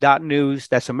AmericaOutloud.news.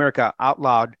 That's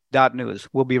AmericaOutloud.news.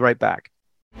 We'll be right back.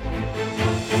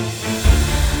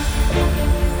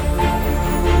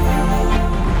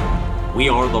 We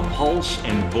are the pulse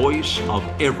and voice of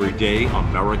everyday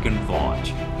American thought.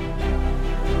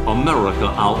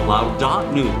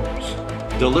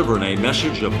 AmericaOutloud.news, delivering a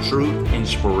message of truth,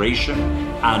 inspiration,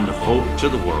 and hope to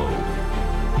the world.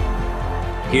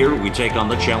 Here we take on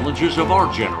the challenges of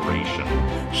our generation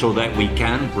so that we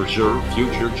can preserve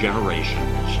future generations.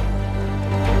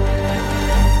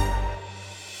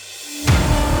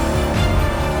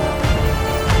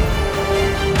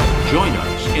 Join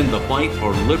us in the fight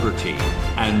for liberty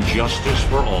and justice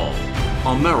for all.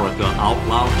 America Out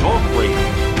Loud Talk Radio.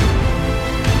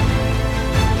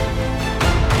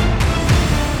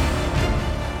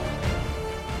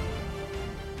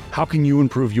 How can you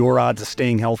improve your odds of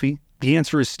staying healthy? The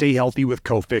answer is stay healthy with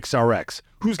Cofix RX.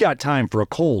 Who's got time for a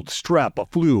cold, strep, a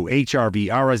flu, HRV,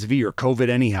 RSV, or COVID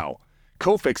anyhow?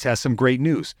 Cofix has some great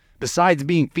news. Besides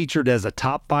being featured as a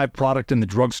top 5 product in the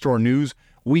drugstore news,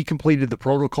 we completed the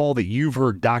protocol that you've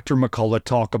heard Dr. McCullough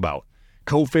talk about.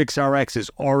 Cofix RX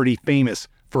is already famous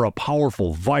for a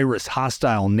powerful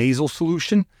virus-hostile nasal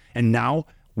solution, and now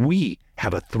we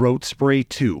have a throat spray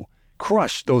too.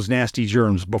 Crush those nasty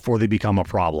germs before they become a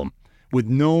problem. With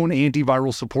known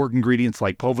antiviral support ingredients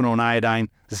like povidone iodine,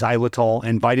 xylitol,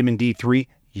 and vitamin D3,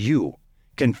 you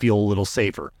can feel a little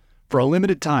safer. For a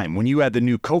limited time, when you add the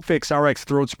new Cofix RX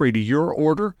throat spray to your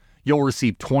order, you'll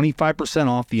receive 25%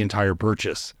 off the entire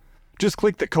purchase. Just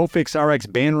click the Cofix RX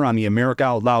banner on the America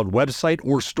Out Loud website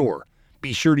or store.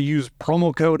 Be sure to use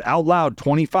promo code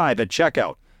OUTLOUD25 at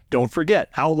checkout. Don't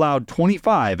forget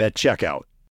OUTLOUD25 at checkout.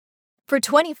 For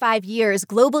 25 years,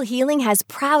 Global Healing has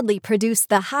proudly produced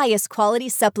the highest quality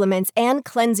supplements and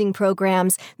cleansing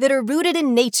programs that are rooted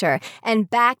in nature and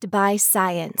backed by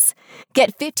science.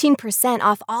 Get 15%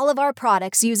 off all of our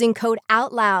products using code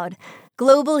OUTLOUD.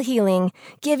 Global Healing,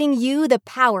 giving you the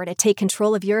power to take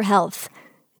control of your health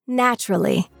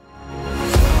naturally.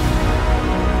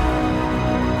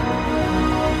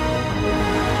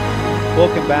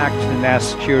 Welcome back to the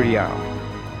National Security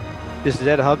Hour. This is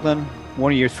Ed Haugland,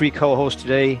 one of your 3 co-hosts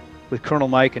today with Colonel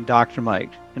Mike and Dr.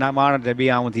 Mike. And I'm honored to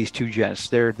be on with these 2 gents.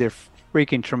 They're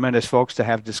freaking tremendous folks to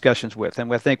have discussions with.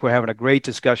 And I think we're having a great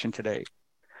discussion today.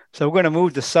 So we're going to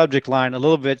move the subject line a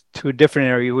little bit to a different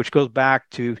area, which goes back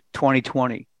to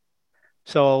 2020.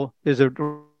 So there's a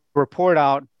report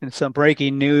out and some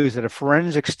breaking news that a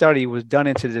forensic study was done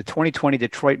into the 2020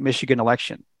 Detroit, Michigan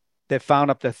election that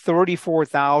found up to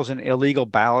 34,000 illegal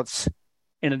ballots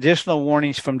and additional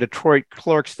warnings from Detroit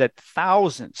clerks that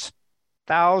thousands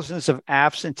of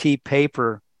absentee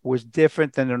paper was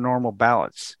different than their normal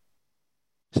ballots.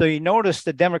 So you notice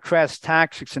the Democrats'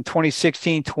 tactics in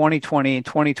 2016, 2020, and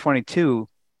 2022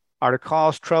 are to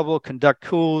cause trouble, conduct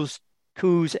coups,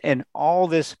 and all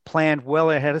this planned well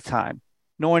ahead of time,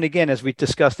 knowing, again, as we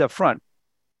discussed up front,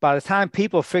 by the time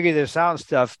people figure this out and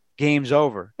stuff, game's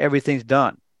over. Everything's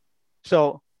done.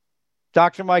 So,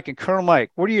 Dr. Mike and Colonel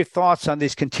Mike, what are your thoughts on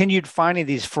these continued finding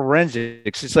these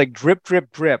forensics? It's like drip,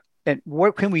 drip, drip. And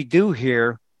what can we do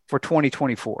here for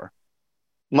 2024?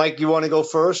 Mike, you want to go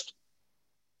first?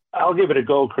 I'll give it a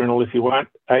go, Colonel, if you want.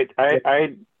 I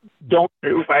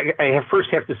first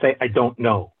have to say I don't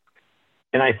know.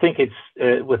 And I think it's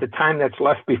with the time that's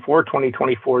left before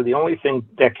 2024, the only thing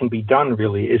that can be done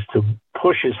really is to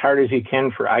push as hard as you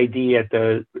can for ID at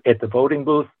the voting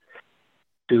booth,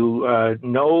 to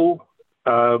know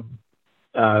what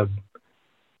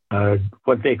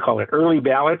they call it, early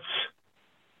ballots,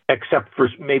 except for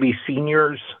maybe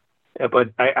seniors. But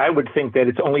I would think that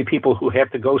it's only people who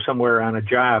have to go somewhere on a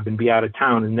job and be out of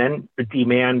town and then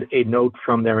demand a note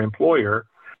from their employer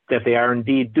that they are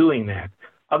indeed doing that.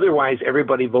 Otherwise,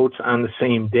 everybody votes on the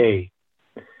same day.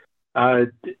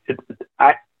 Other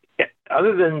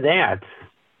than that,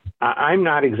 I'm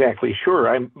not exactly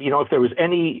sure. If there was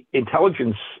any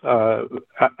intelligence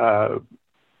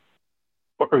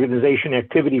organization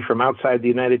activity from outside the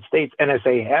United States,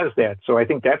 NSA has that. So I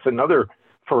think that's another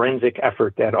forensic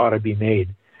effort that ought to be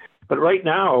made. But right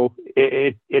now,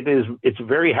 it's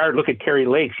very hard. Look at Carrie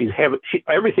Lake.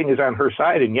 Everything is on her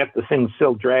side, and yet the thing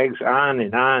still drags on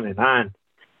and on and on,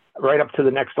 right up to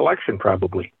the next election,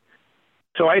 probably.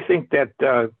 So I think that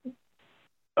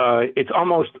it's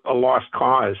almost a lost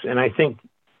cause. And I think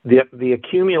the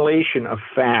accumulation of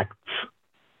facts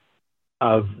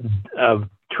of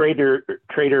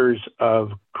traitors,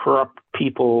 of corrupt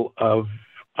people, of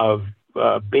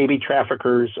baby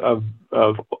traffickers, of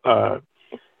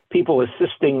people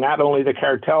assisting not only the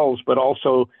cartels, but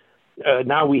also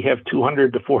now we have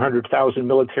 200 to 400,000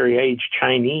 military-age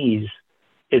Chinese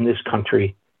in this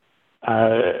country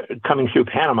coming through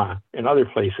Panama and other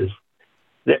places.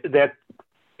 There's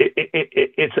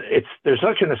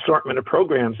such an assortment of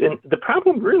programs, and the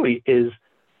problem really is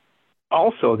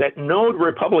also that no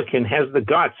Republican has the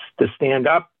guts to stand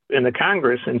up in the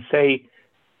Congress and say,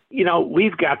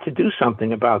 we've got to do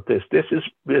something about this. This is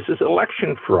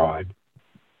election fraud.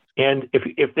 And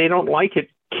if they don't like it,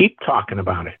 keep talking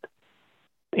about it.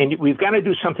 And we've got to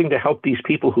do something to help these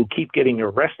people who keep getting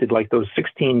arrested, like those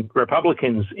 16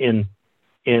 Republicans in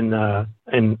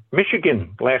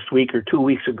Michigan last week or 2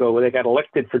 weeks ago, where they got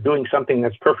elected for doing something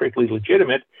that's perfectly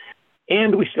legitimate.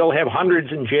 And we still have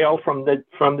hundreds in jail from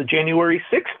the January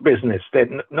 6th business that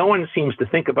no one seems to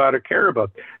think about or care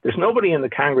about. There's nobody in the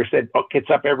Congress that gets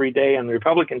up every day on the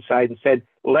Republican side and said,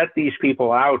 let these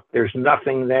people out. There's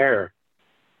nothing there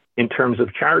in terms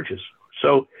of charges.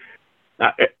 So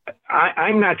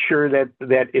I'm not sure that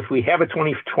if we have a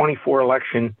 2024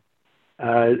 election,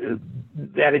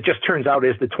 that it just turns out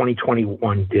as the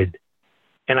 2021 did.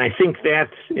 And I think that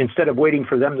instead of waiting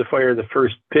for them to fire the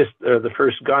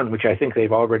first gun, which I think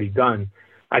they've already done,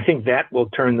 I think that will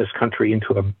turn this country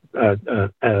into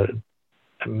a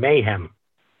mayhem.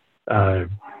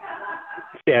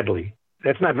 Sadly,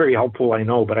 that's not very helpful, I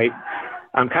know, but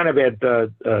I'm kind of at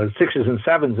sixes and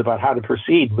sevens about how to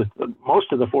proceed with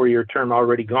most of the 4-year term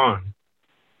already gone.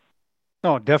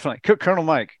 No, definitely. Colonel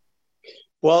Mike.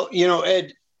 Well,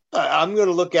 Ed, I'm going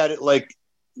to look at it like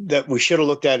that we should have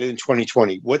looked at it in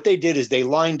 2020. What they did is they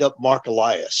lined up Mark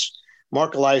Elias.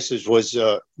 Mark Elias was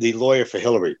the lawyer for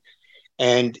Hillary.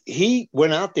 And he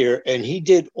went out there and he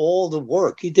did all the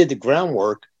work. He did the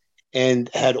groundwork and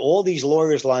had all these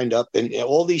lawyers lined up in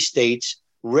all these states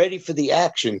ready for the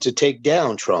action to take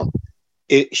down Trump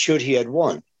should he had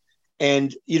won.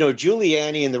 And,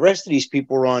 Giuliani and the rest of these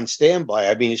people were on standby.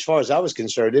 I mean, as far as I was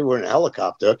concerned, they were in a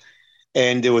helicopter.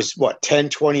 And there was, 10,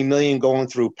 20 million going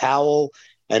through Powell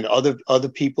and other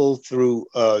people through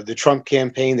the Trump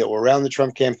campaign that were around the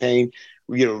Trump campaign,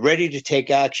 ready to take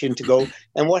action to go.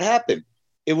 And what happened?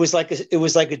 It was like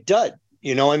a dud.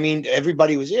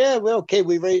 Everybody was, okay.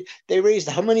 They raised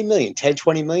how many million? 10,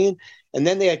 20 million. And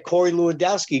then they had Corey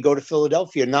Lewandowski go to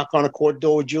Philadelphia, knock on a court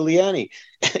door with Giuliani.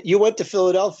 You went to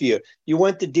Philadelphia. You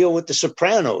went to deal with the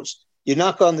Sopranos. You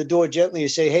knock on the door gently. You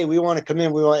say, hey, we want to come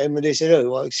in. And they said, oh,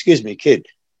 well, excuse me, kid.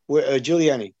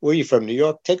 Giuliani, where are you from? New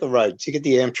York? Take a ride. Take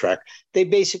the Amtrak. They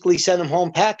basically sent him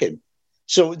home packing.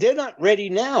 So they're not ready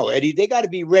now, Eddie. They got to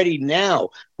be ready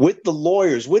now with the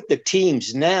lawyers, with the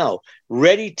teams now,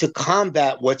 ready to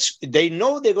combat they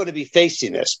know they're going to be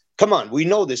facing this. Come on, we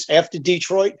know this. After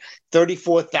Detroit,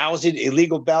 34,000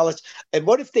 illegal ballots. And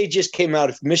what if they just came out,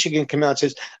 if Michigan came out and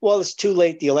says, well, it's too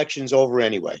late. The election's over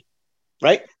anyway.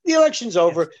 Right? The election's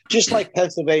over, just like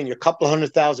Pennsylvania, a couple of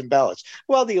 100,000 ballots.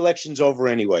 Well, the election's over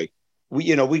anyway.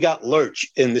 We got Lurch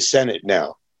in the Senate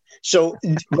now. So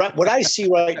what I see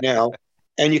right now,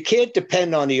 and you can't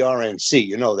depend on the RNC,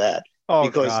 you know that,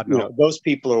 because God, no. Those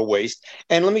people are a waste.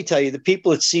 And let me tell you, the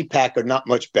people at CPAC are not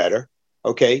much better.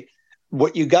 Okay.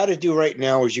 What you got to do right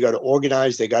now is you got to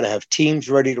organize. They got to have teams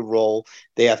ready to roll.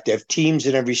 They have to have teams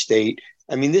in every state.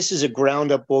 I mean, this is a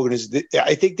ground up organization.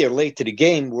 I think they're late to the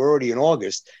game. We're already in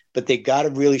August, but they got to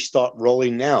really start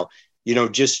rolling now.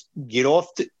 Just get off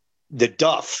the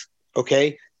duff,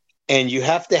 okay? And you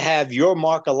have to have your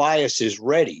Mark Eliases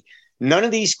ready. None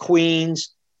of these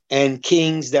queens and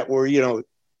kings that were,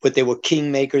 but they were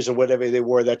kingmakers or whatever they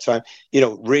were at that time,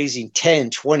 raising 10,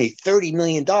 20, $30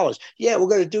 million. Yeah, we're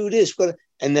going to do this.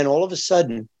 And then all of a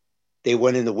sudden, they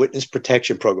went in the witness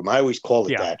protection program. I always call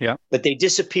it that. Yeah. But they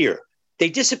disappear.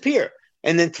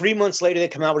 And then 3 months later, they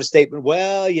come out with a statement,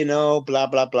 well, blah,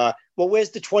 blah, blah. Well, where's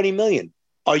the 20 million?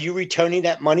 Are you returning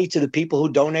that money to the people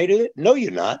who donated it? No,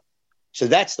 you're not. So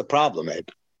that's the problem, Ed.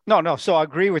 No. So I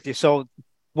agree with you. So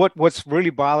what's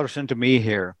really bothersome to me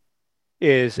here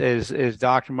is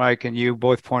Dr. Mike and you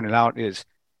both pointed out, is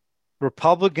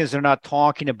Republicans are not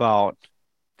talking about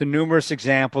the numerous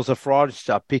examples of fraud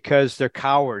stuff because they're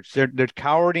cowards. They're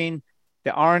cowarding.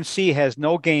 The RNC has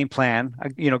no game plan.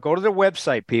 Go to their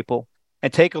website, people,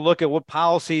 and take a look at what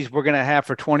policies we're going to have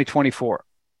for 2024.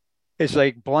 It's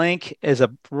like blank as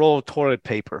a roll of toilet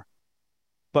paper,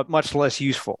 but much less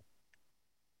useful.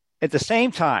 At the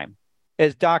same time,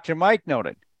 as Dr. Mike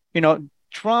noted,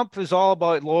 Trump is all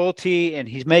about loyalty and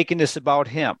he's making this about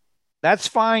him. That's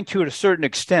fine to a certain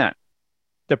extent.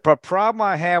 The problem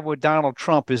I have with Donald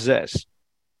Trump is this.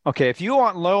 Okay, if you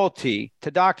want loyalty,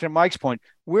 to Dr. Mike's point,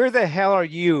 where the hell are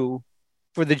you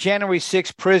for the January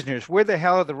 6th prisoners? Where the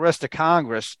hell are the rest of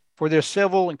Congress for their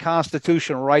civil and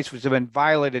constitutional rights, which have been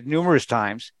violated numerous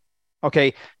times?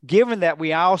 Okay, given that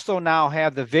we also now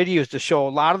have the videos to show a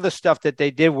lot of the stuff that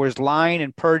they did was lying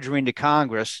and perjuring to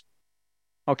Congress.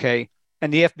 Okay,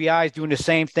 and the FBI is doing the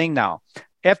same thing now.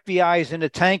 FBI is in the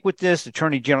tank with this.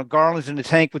 Attorney General Garland's in the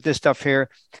tank with this stuff here.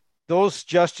 Those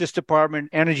Justice Department,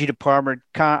 Energy Department,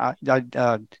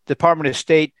 Department of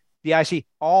State, the IC,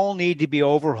 all need to be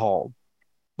overhauled.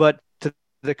 But to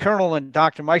the Colonel and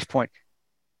Dr. Mike's point,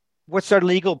 what's our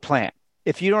legal plan?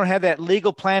 If you don't have that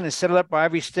legal plan and set it up by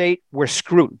every state, we're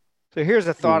screwed. So here's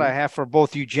a thought I have for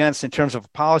both you gents in terms of a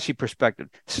policy perspective.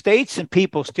 States and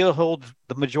people still hold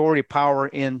the majority power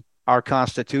in our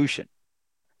Constitution.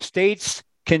 States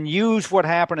can use what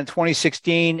happened in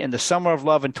 2016 and the Summer of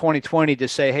Love in 2020 to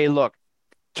say, hey, look,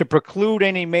 to preclude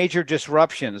any major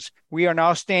disruptions, we are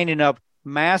now standing up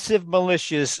massive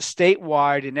militias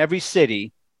statewide in every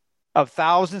city of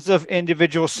thousands of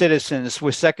individual citizens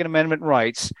with Second Amendment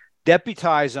rights,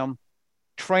 deputize them,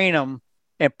 train them,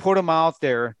 and put them out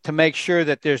there to make sure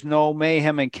that there's no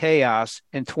mayhem and chaos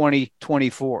in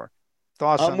 2024.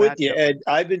 Thoughts on that? I'm with you, Ed.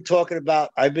 I've been talking about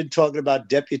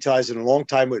deputizing a long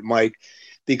time with Mike,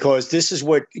 because this is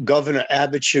what Governor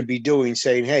Abbott should be doing,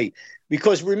 saying, hey,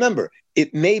 because remember,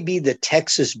 it may be the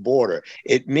Texas border,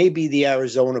 it may be the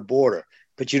Arizona border,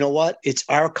 but you know what? It's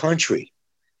our country.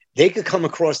 They could come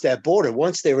across that border.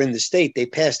 Once they're in the state, they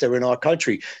pass, they're in our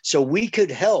country. So we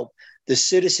could help the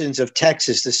citizens of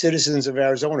Texas, the citizens of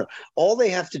Arizona. All they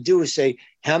have to do is say,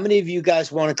 how many of you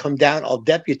guys want to come down? I'll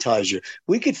deputize you.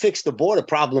 We could fix the border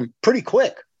problem pretty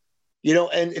quick.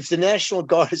 And if the National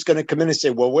Guard is going to come in and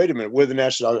say, well, wait a minute, we're the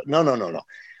National Guard. No.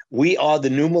 We are the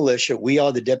new militia. We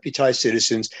are the deputized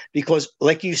citizens, because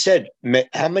like you said,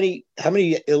 how many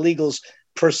illegals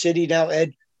per city now,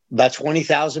 Ed? About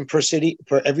 20,000 per city,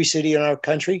 per every city in our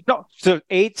country? No, so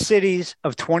 8 cities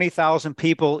of 20,000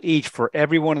 people each for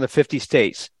every one of the 50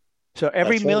 states. So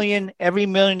every million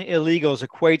illegals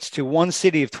equates to one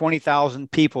city of 20,000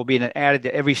 people being added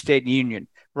to every state in the union.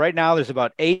 Right now, there's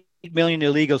about 8 million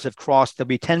illegals have crossed. There'll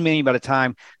be 10 million by the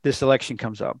time this election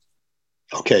comes up.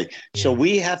 Okay, so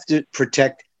we have to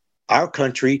protect our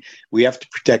country. We have to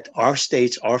protect our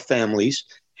states, our families,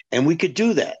 and we could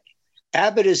do that.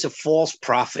 Abbott is a false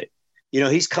prophet.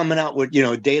 He's coming out with,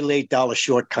 day late, dollar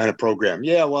short kind of program.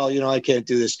 Yeah, well, I can't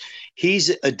do this. He's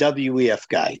a WEF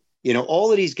guy.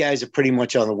 All of these guys are pretty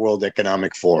much on the World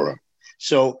Economic Forum.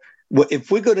 So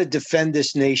if we're going to defend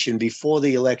this nation before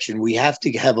the election, we have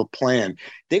to have a plan.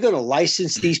 They're going to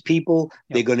license these people.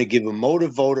 They're going to give them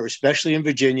motive voter, especially in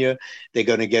Virginia. They're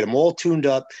going to get them all tuned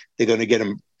up. They're going to get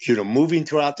them moving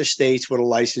throughout the states with a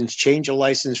license, change a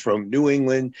license from New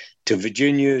England to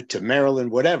Virginia to Maryland,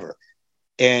 whatever.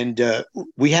 And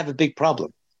we have a big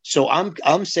problem. So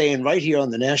I'm saying right here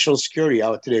on the National Security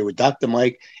Hour today with Dr.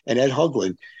 Mike and Ed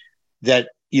Haugland that,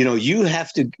 you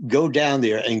have to go down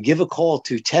there and give a call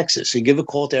to Texas and give a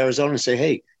call to Arizona and say,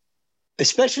 hey,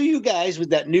 especially you guys with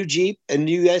that new Jeep and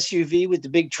new SUV with the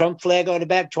big Trump flag on the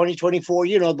back, 2024,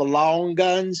 the long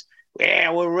guns.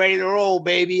 Yeah, we're ready to roll,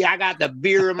 baby. I got the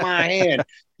beer in my hand.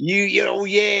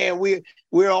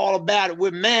 We're all about it.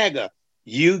 We're MAGA.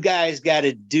 You guys got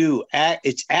to do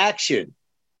it's action.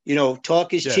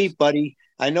 Talk is cheap, buddy.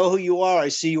 I know who you are. I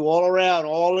see you all around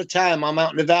all the time. I'm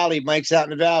out in the valley. Mike's out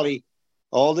in the valley.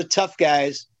 All the tough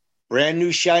guys, brand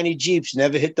new shiny Jeeps,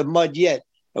 never hit the mud yet.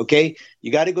 Okay,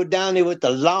 you got to go down there with the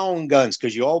long guns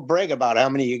because you all brag about how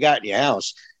many you got in your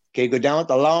house. Okay, go down with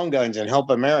the long guns and help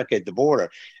America at the border.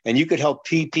 And you could help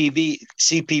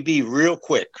CPB real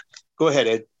quick. Go ahead,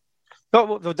 Ed.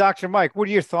 Well, Dr. Mike, what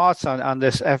are your thoughts on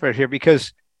this effort here?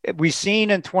 Because we've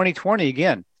seen in 2020,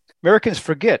 again, Americans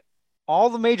forget all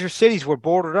the major cities were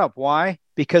boarded up. Why?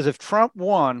 Because if Trump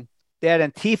won, they had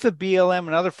Antifa, BLM,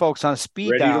 and other folks on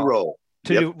speed ready dial to roll.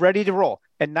 Ready to roll.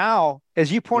 And now,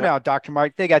 as you point out, Dr.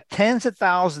 Mike, they got tens of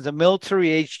thousands of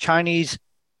military-age Chinese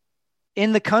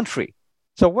in the country.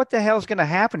 So what the hell is going to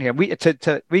happen here?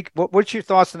 What's your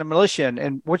thoughts on the militia,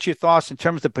 and what's your thoughts in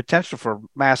terms of the potential for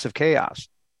massive chaos?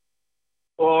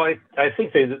 Well, I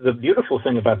think the beautiful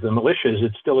thing about the militia is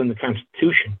it's still in the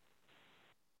Constitution.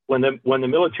 When the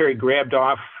military grabbed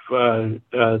off the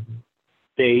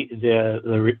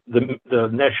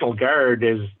National Guard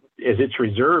as its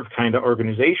reserve kind of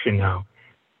organization now,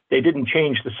 they didn't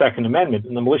change the Second Amendment,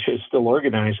 and the militia is still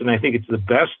organized. And I think it's the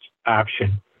best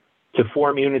option to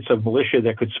form units of militia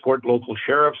that could support local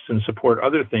sheriffs and support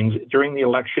other things during the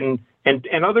election and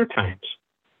other times,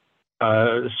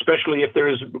 especially if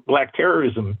there's black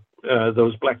terrorism.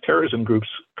 Those black terrorism groups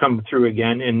come through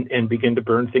again and begin to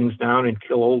burn things down and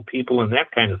kill old people and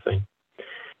that kind of thing.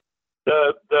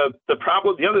 The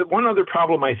problem, one other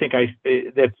problem I think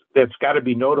that's got to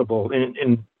be notable,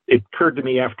 and it occurred to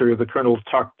me after the colonel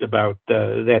talked about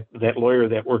that lawyer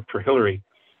that worked for Hillary.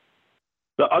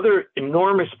 The other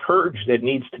enormous purge that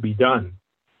needs to be done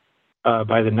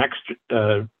by the next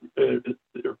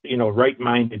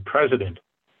right-minded president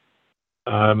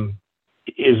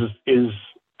is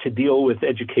to deal with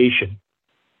education,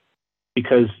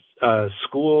 because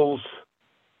schools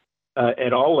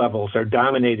at all levels are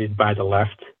dominated by the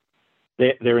left.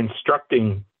 They're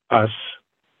instructing us.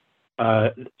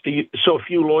 So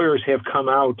few lawyers have come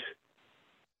out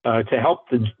to help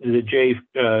the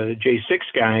J6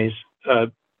 guys,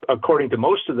 according to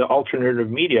most of the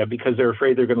alternative media, because they're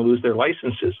afraid they're going to lose their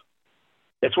licenses.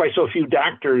 That's why so few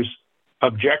doctors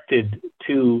objected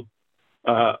to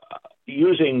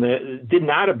did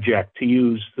not object to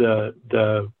use the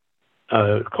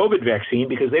COVID vaccine,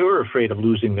 because they were afraid of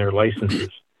losing their licenses.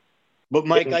 But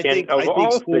Mike, I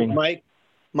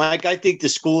think the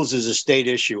schools is a state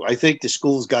issue. I think the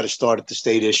schools got to start at the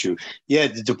state issue. Yeah,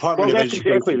 the Department of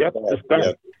Education.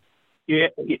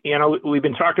 We've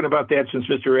been talking about that since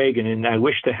Mr. Reagan, and I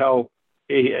wish to hell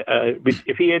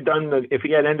if he had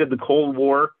ended the Cold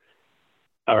War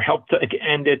or helped to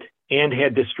end it and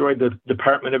had destroyed the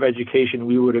Department of Education,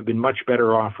 we would have been much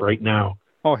better off right now.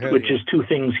 Which is two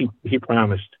things he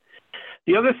promised.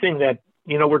 The other thing that,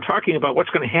 we're talking about what's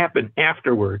going to happen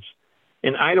afterwards.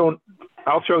 And I'll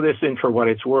throw this in for what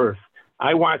it's worth.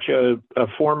 I watch a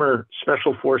former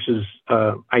Special Forces,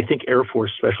 I think Air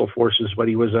Force Special Forces, but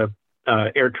he was a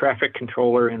air traffic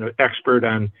controller and an expert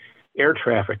on air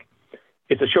traffic.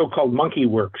 It's a show called Monkey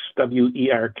Works,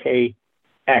 WERKX.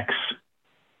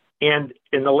 And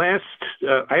in the last,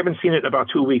 I haven't seen it in about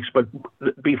 2 weeks, but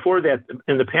before that,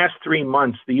 in the past 3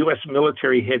 months, the U.S.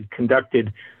 military had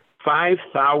conducted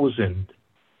 5,000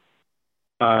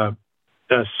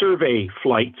 survey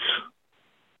flights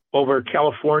over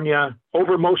California,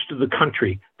 over most of the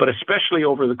country, but especially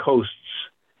over the coasts.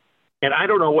 And I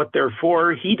don't know what they're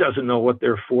for. He doesn't know what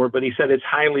they're for, but he said it's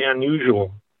highly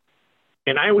unusual.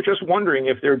 And I was just wondering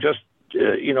if they're just,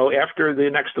 after the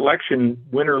next election,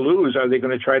 win or lose, are they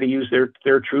going to try to use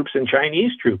their troops and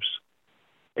Chinese troops?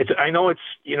 I know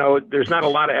there's not a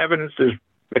lot of evidence,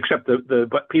 except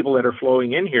the people that are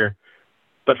flowing in here.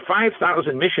 But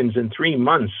 5,000 missions in 3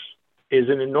 months is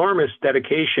an enormous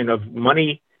dedication of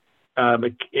money,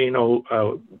 airplanes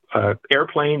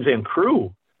and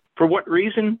crew. For what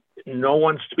reason? No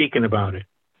one's speaking about it.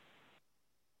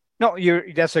 No,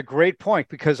 that's a great point,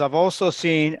 because I've also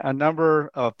seen a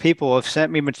number of people have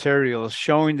sent me materials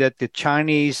showing that the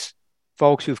Chinese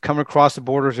folks who've come across the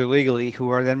borders illegally,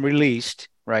 who are then released,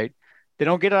 right? They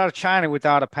don't get out of China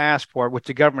without a passport, which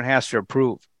the government has to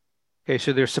approve. Okay,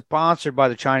 so they're sponsored by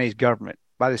the Chinese government,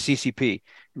 by the CCP.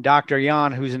 And Dr.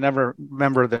 Yan, who's another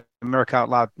member of the America Out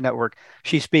Loud network,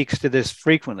 she speaks to this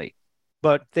frequently.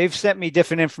 But they've sent me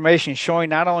different information showing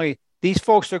not only these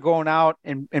folks are going out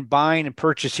and buying and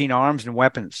purchasing arms and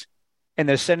weapons, and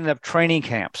they're setting up training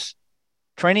camps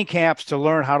to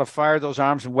learn how to fire those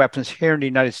arms and weapons here in the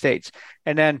United States.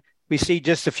 And then we see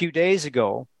just a few days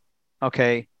ago,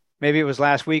 okay, maybe it was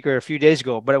last week or a few days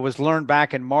ago, but it was learned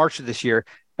back in March of this year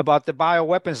about the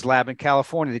bioweapons lab in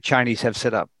California the Chinese have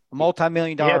set up. A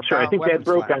multi-million-dollar I think that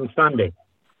broke on Sunday.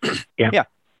 Yeah.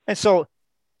 And so,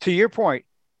 to your point,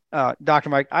 Dr.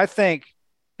 Mike, I think,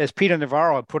 as Peter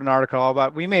Navarro had put an article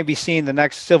about, we may be seeing the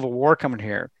next civil war coming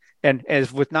here. And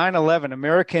as with 9/11,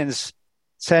 Americans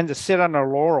tend to sit on our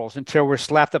laurels until we're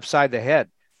slapped upside the head.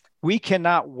 We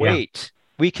cannot wait.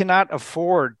 We cannot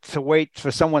afford to wait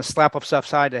for someone to slap us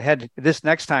upside the head this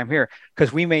next time here,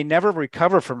 because we may never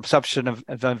recover from such an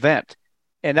event.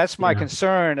 And that's my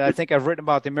concern. I think I've written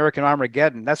about the American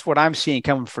Armageddon. That's what I'm seeing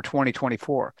coming for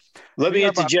 2024. Let me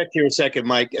interject here a second,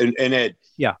 Mike and Ed.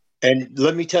 Yeah. And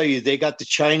let me tell you, they got the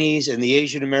Chinese and the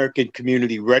Asian American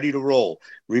community ready to roll.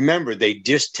 Remember, they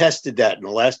just tested that in the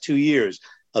last 2 years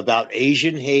about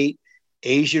Asian hate,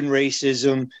 Asian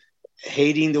racism,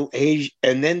 hating the Asian.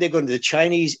 And then the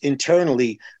Chinese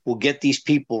internally will get these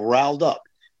people riled up,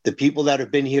 the people that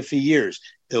have been here for years.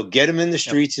 They'll get them in the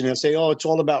streets and they'll say, oh, it's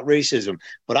all about racism.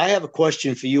 But I have a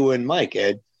question for you and Mike,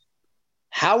 Ed.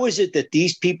 How is it that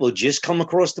these people just come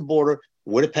across the border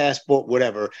with a passport,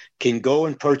 whatever, can go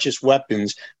and purchase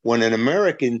weapons when an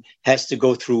American has to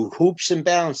go through hoops and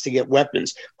bounds to get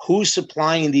weapons? Who's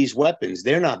supplying these weapons?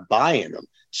 They're not buying them.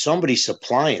 Somebody's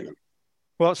supplying them.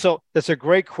 Well, so that's a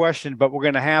great question, but we're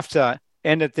going to have to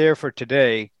end it there for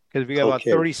today because we got about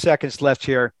 30 seconds left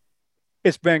here.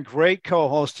 It's been great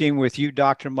co-hosting with you,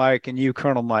 Dr. Mike, and you,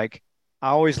 Colonel Mike. I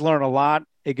always learn a lot.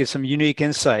 It gets some unique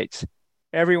insights.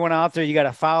 Everyone out there, you got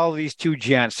to follow these two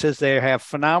gents as they have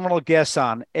phenomenal guests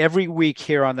on every week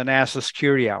here on the National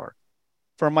Security Hour.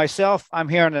 For myself, I'm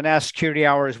here on the National Security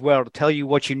Hour as well to tell you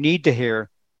what you need to hear,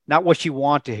 not what you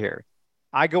want to hear.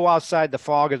 I go outside the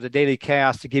fog of the daily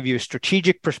chaos to give you a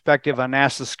strategic perspective on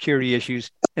national security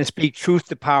issues and speak truth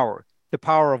to power, the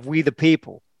power of we the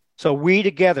people. So we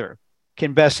together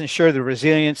can best ensure the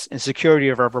resilience and security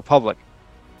of our republic.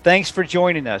 Thanks for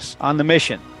joining us on the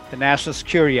mission. The National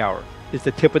Security Hour is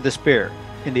the tip of the spear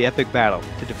in the epic battle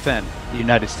to defend the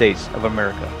United States of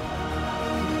America.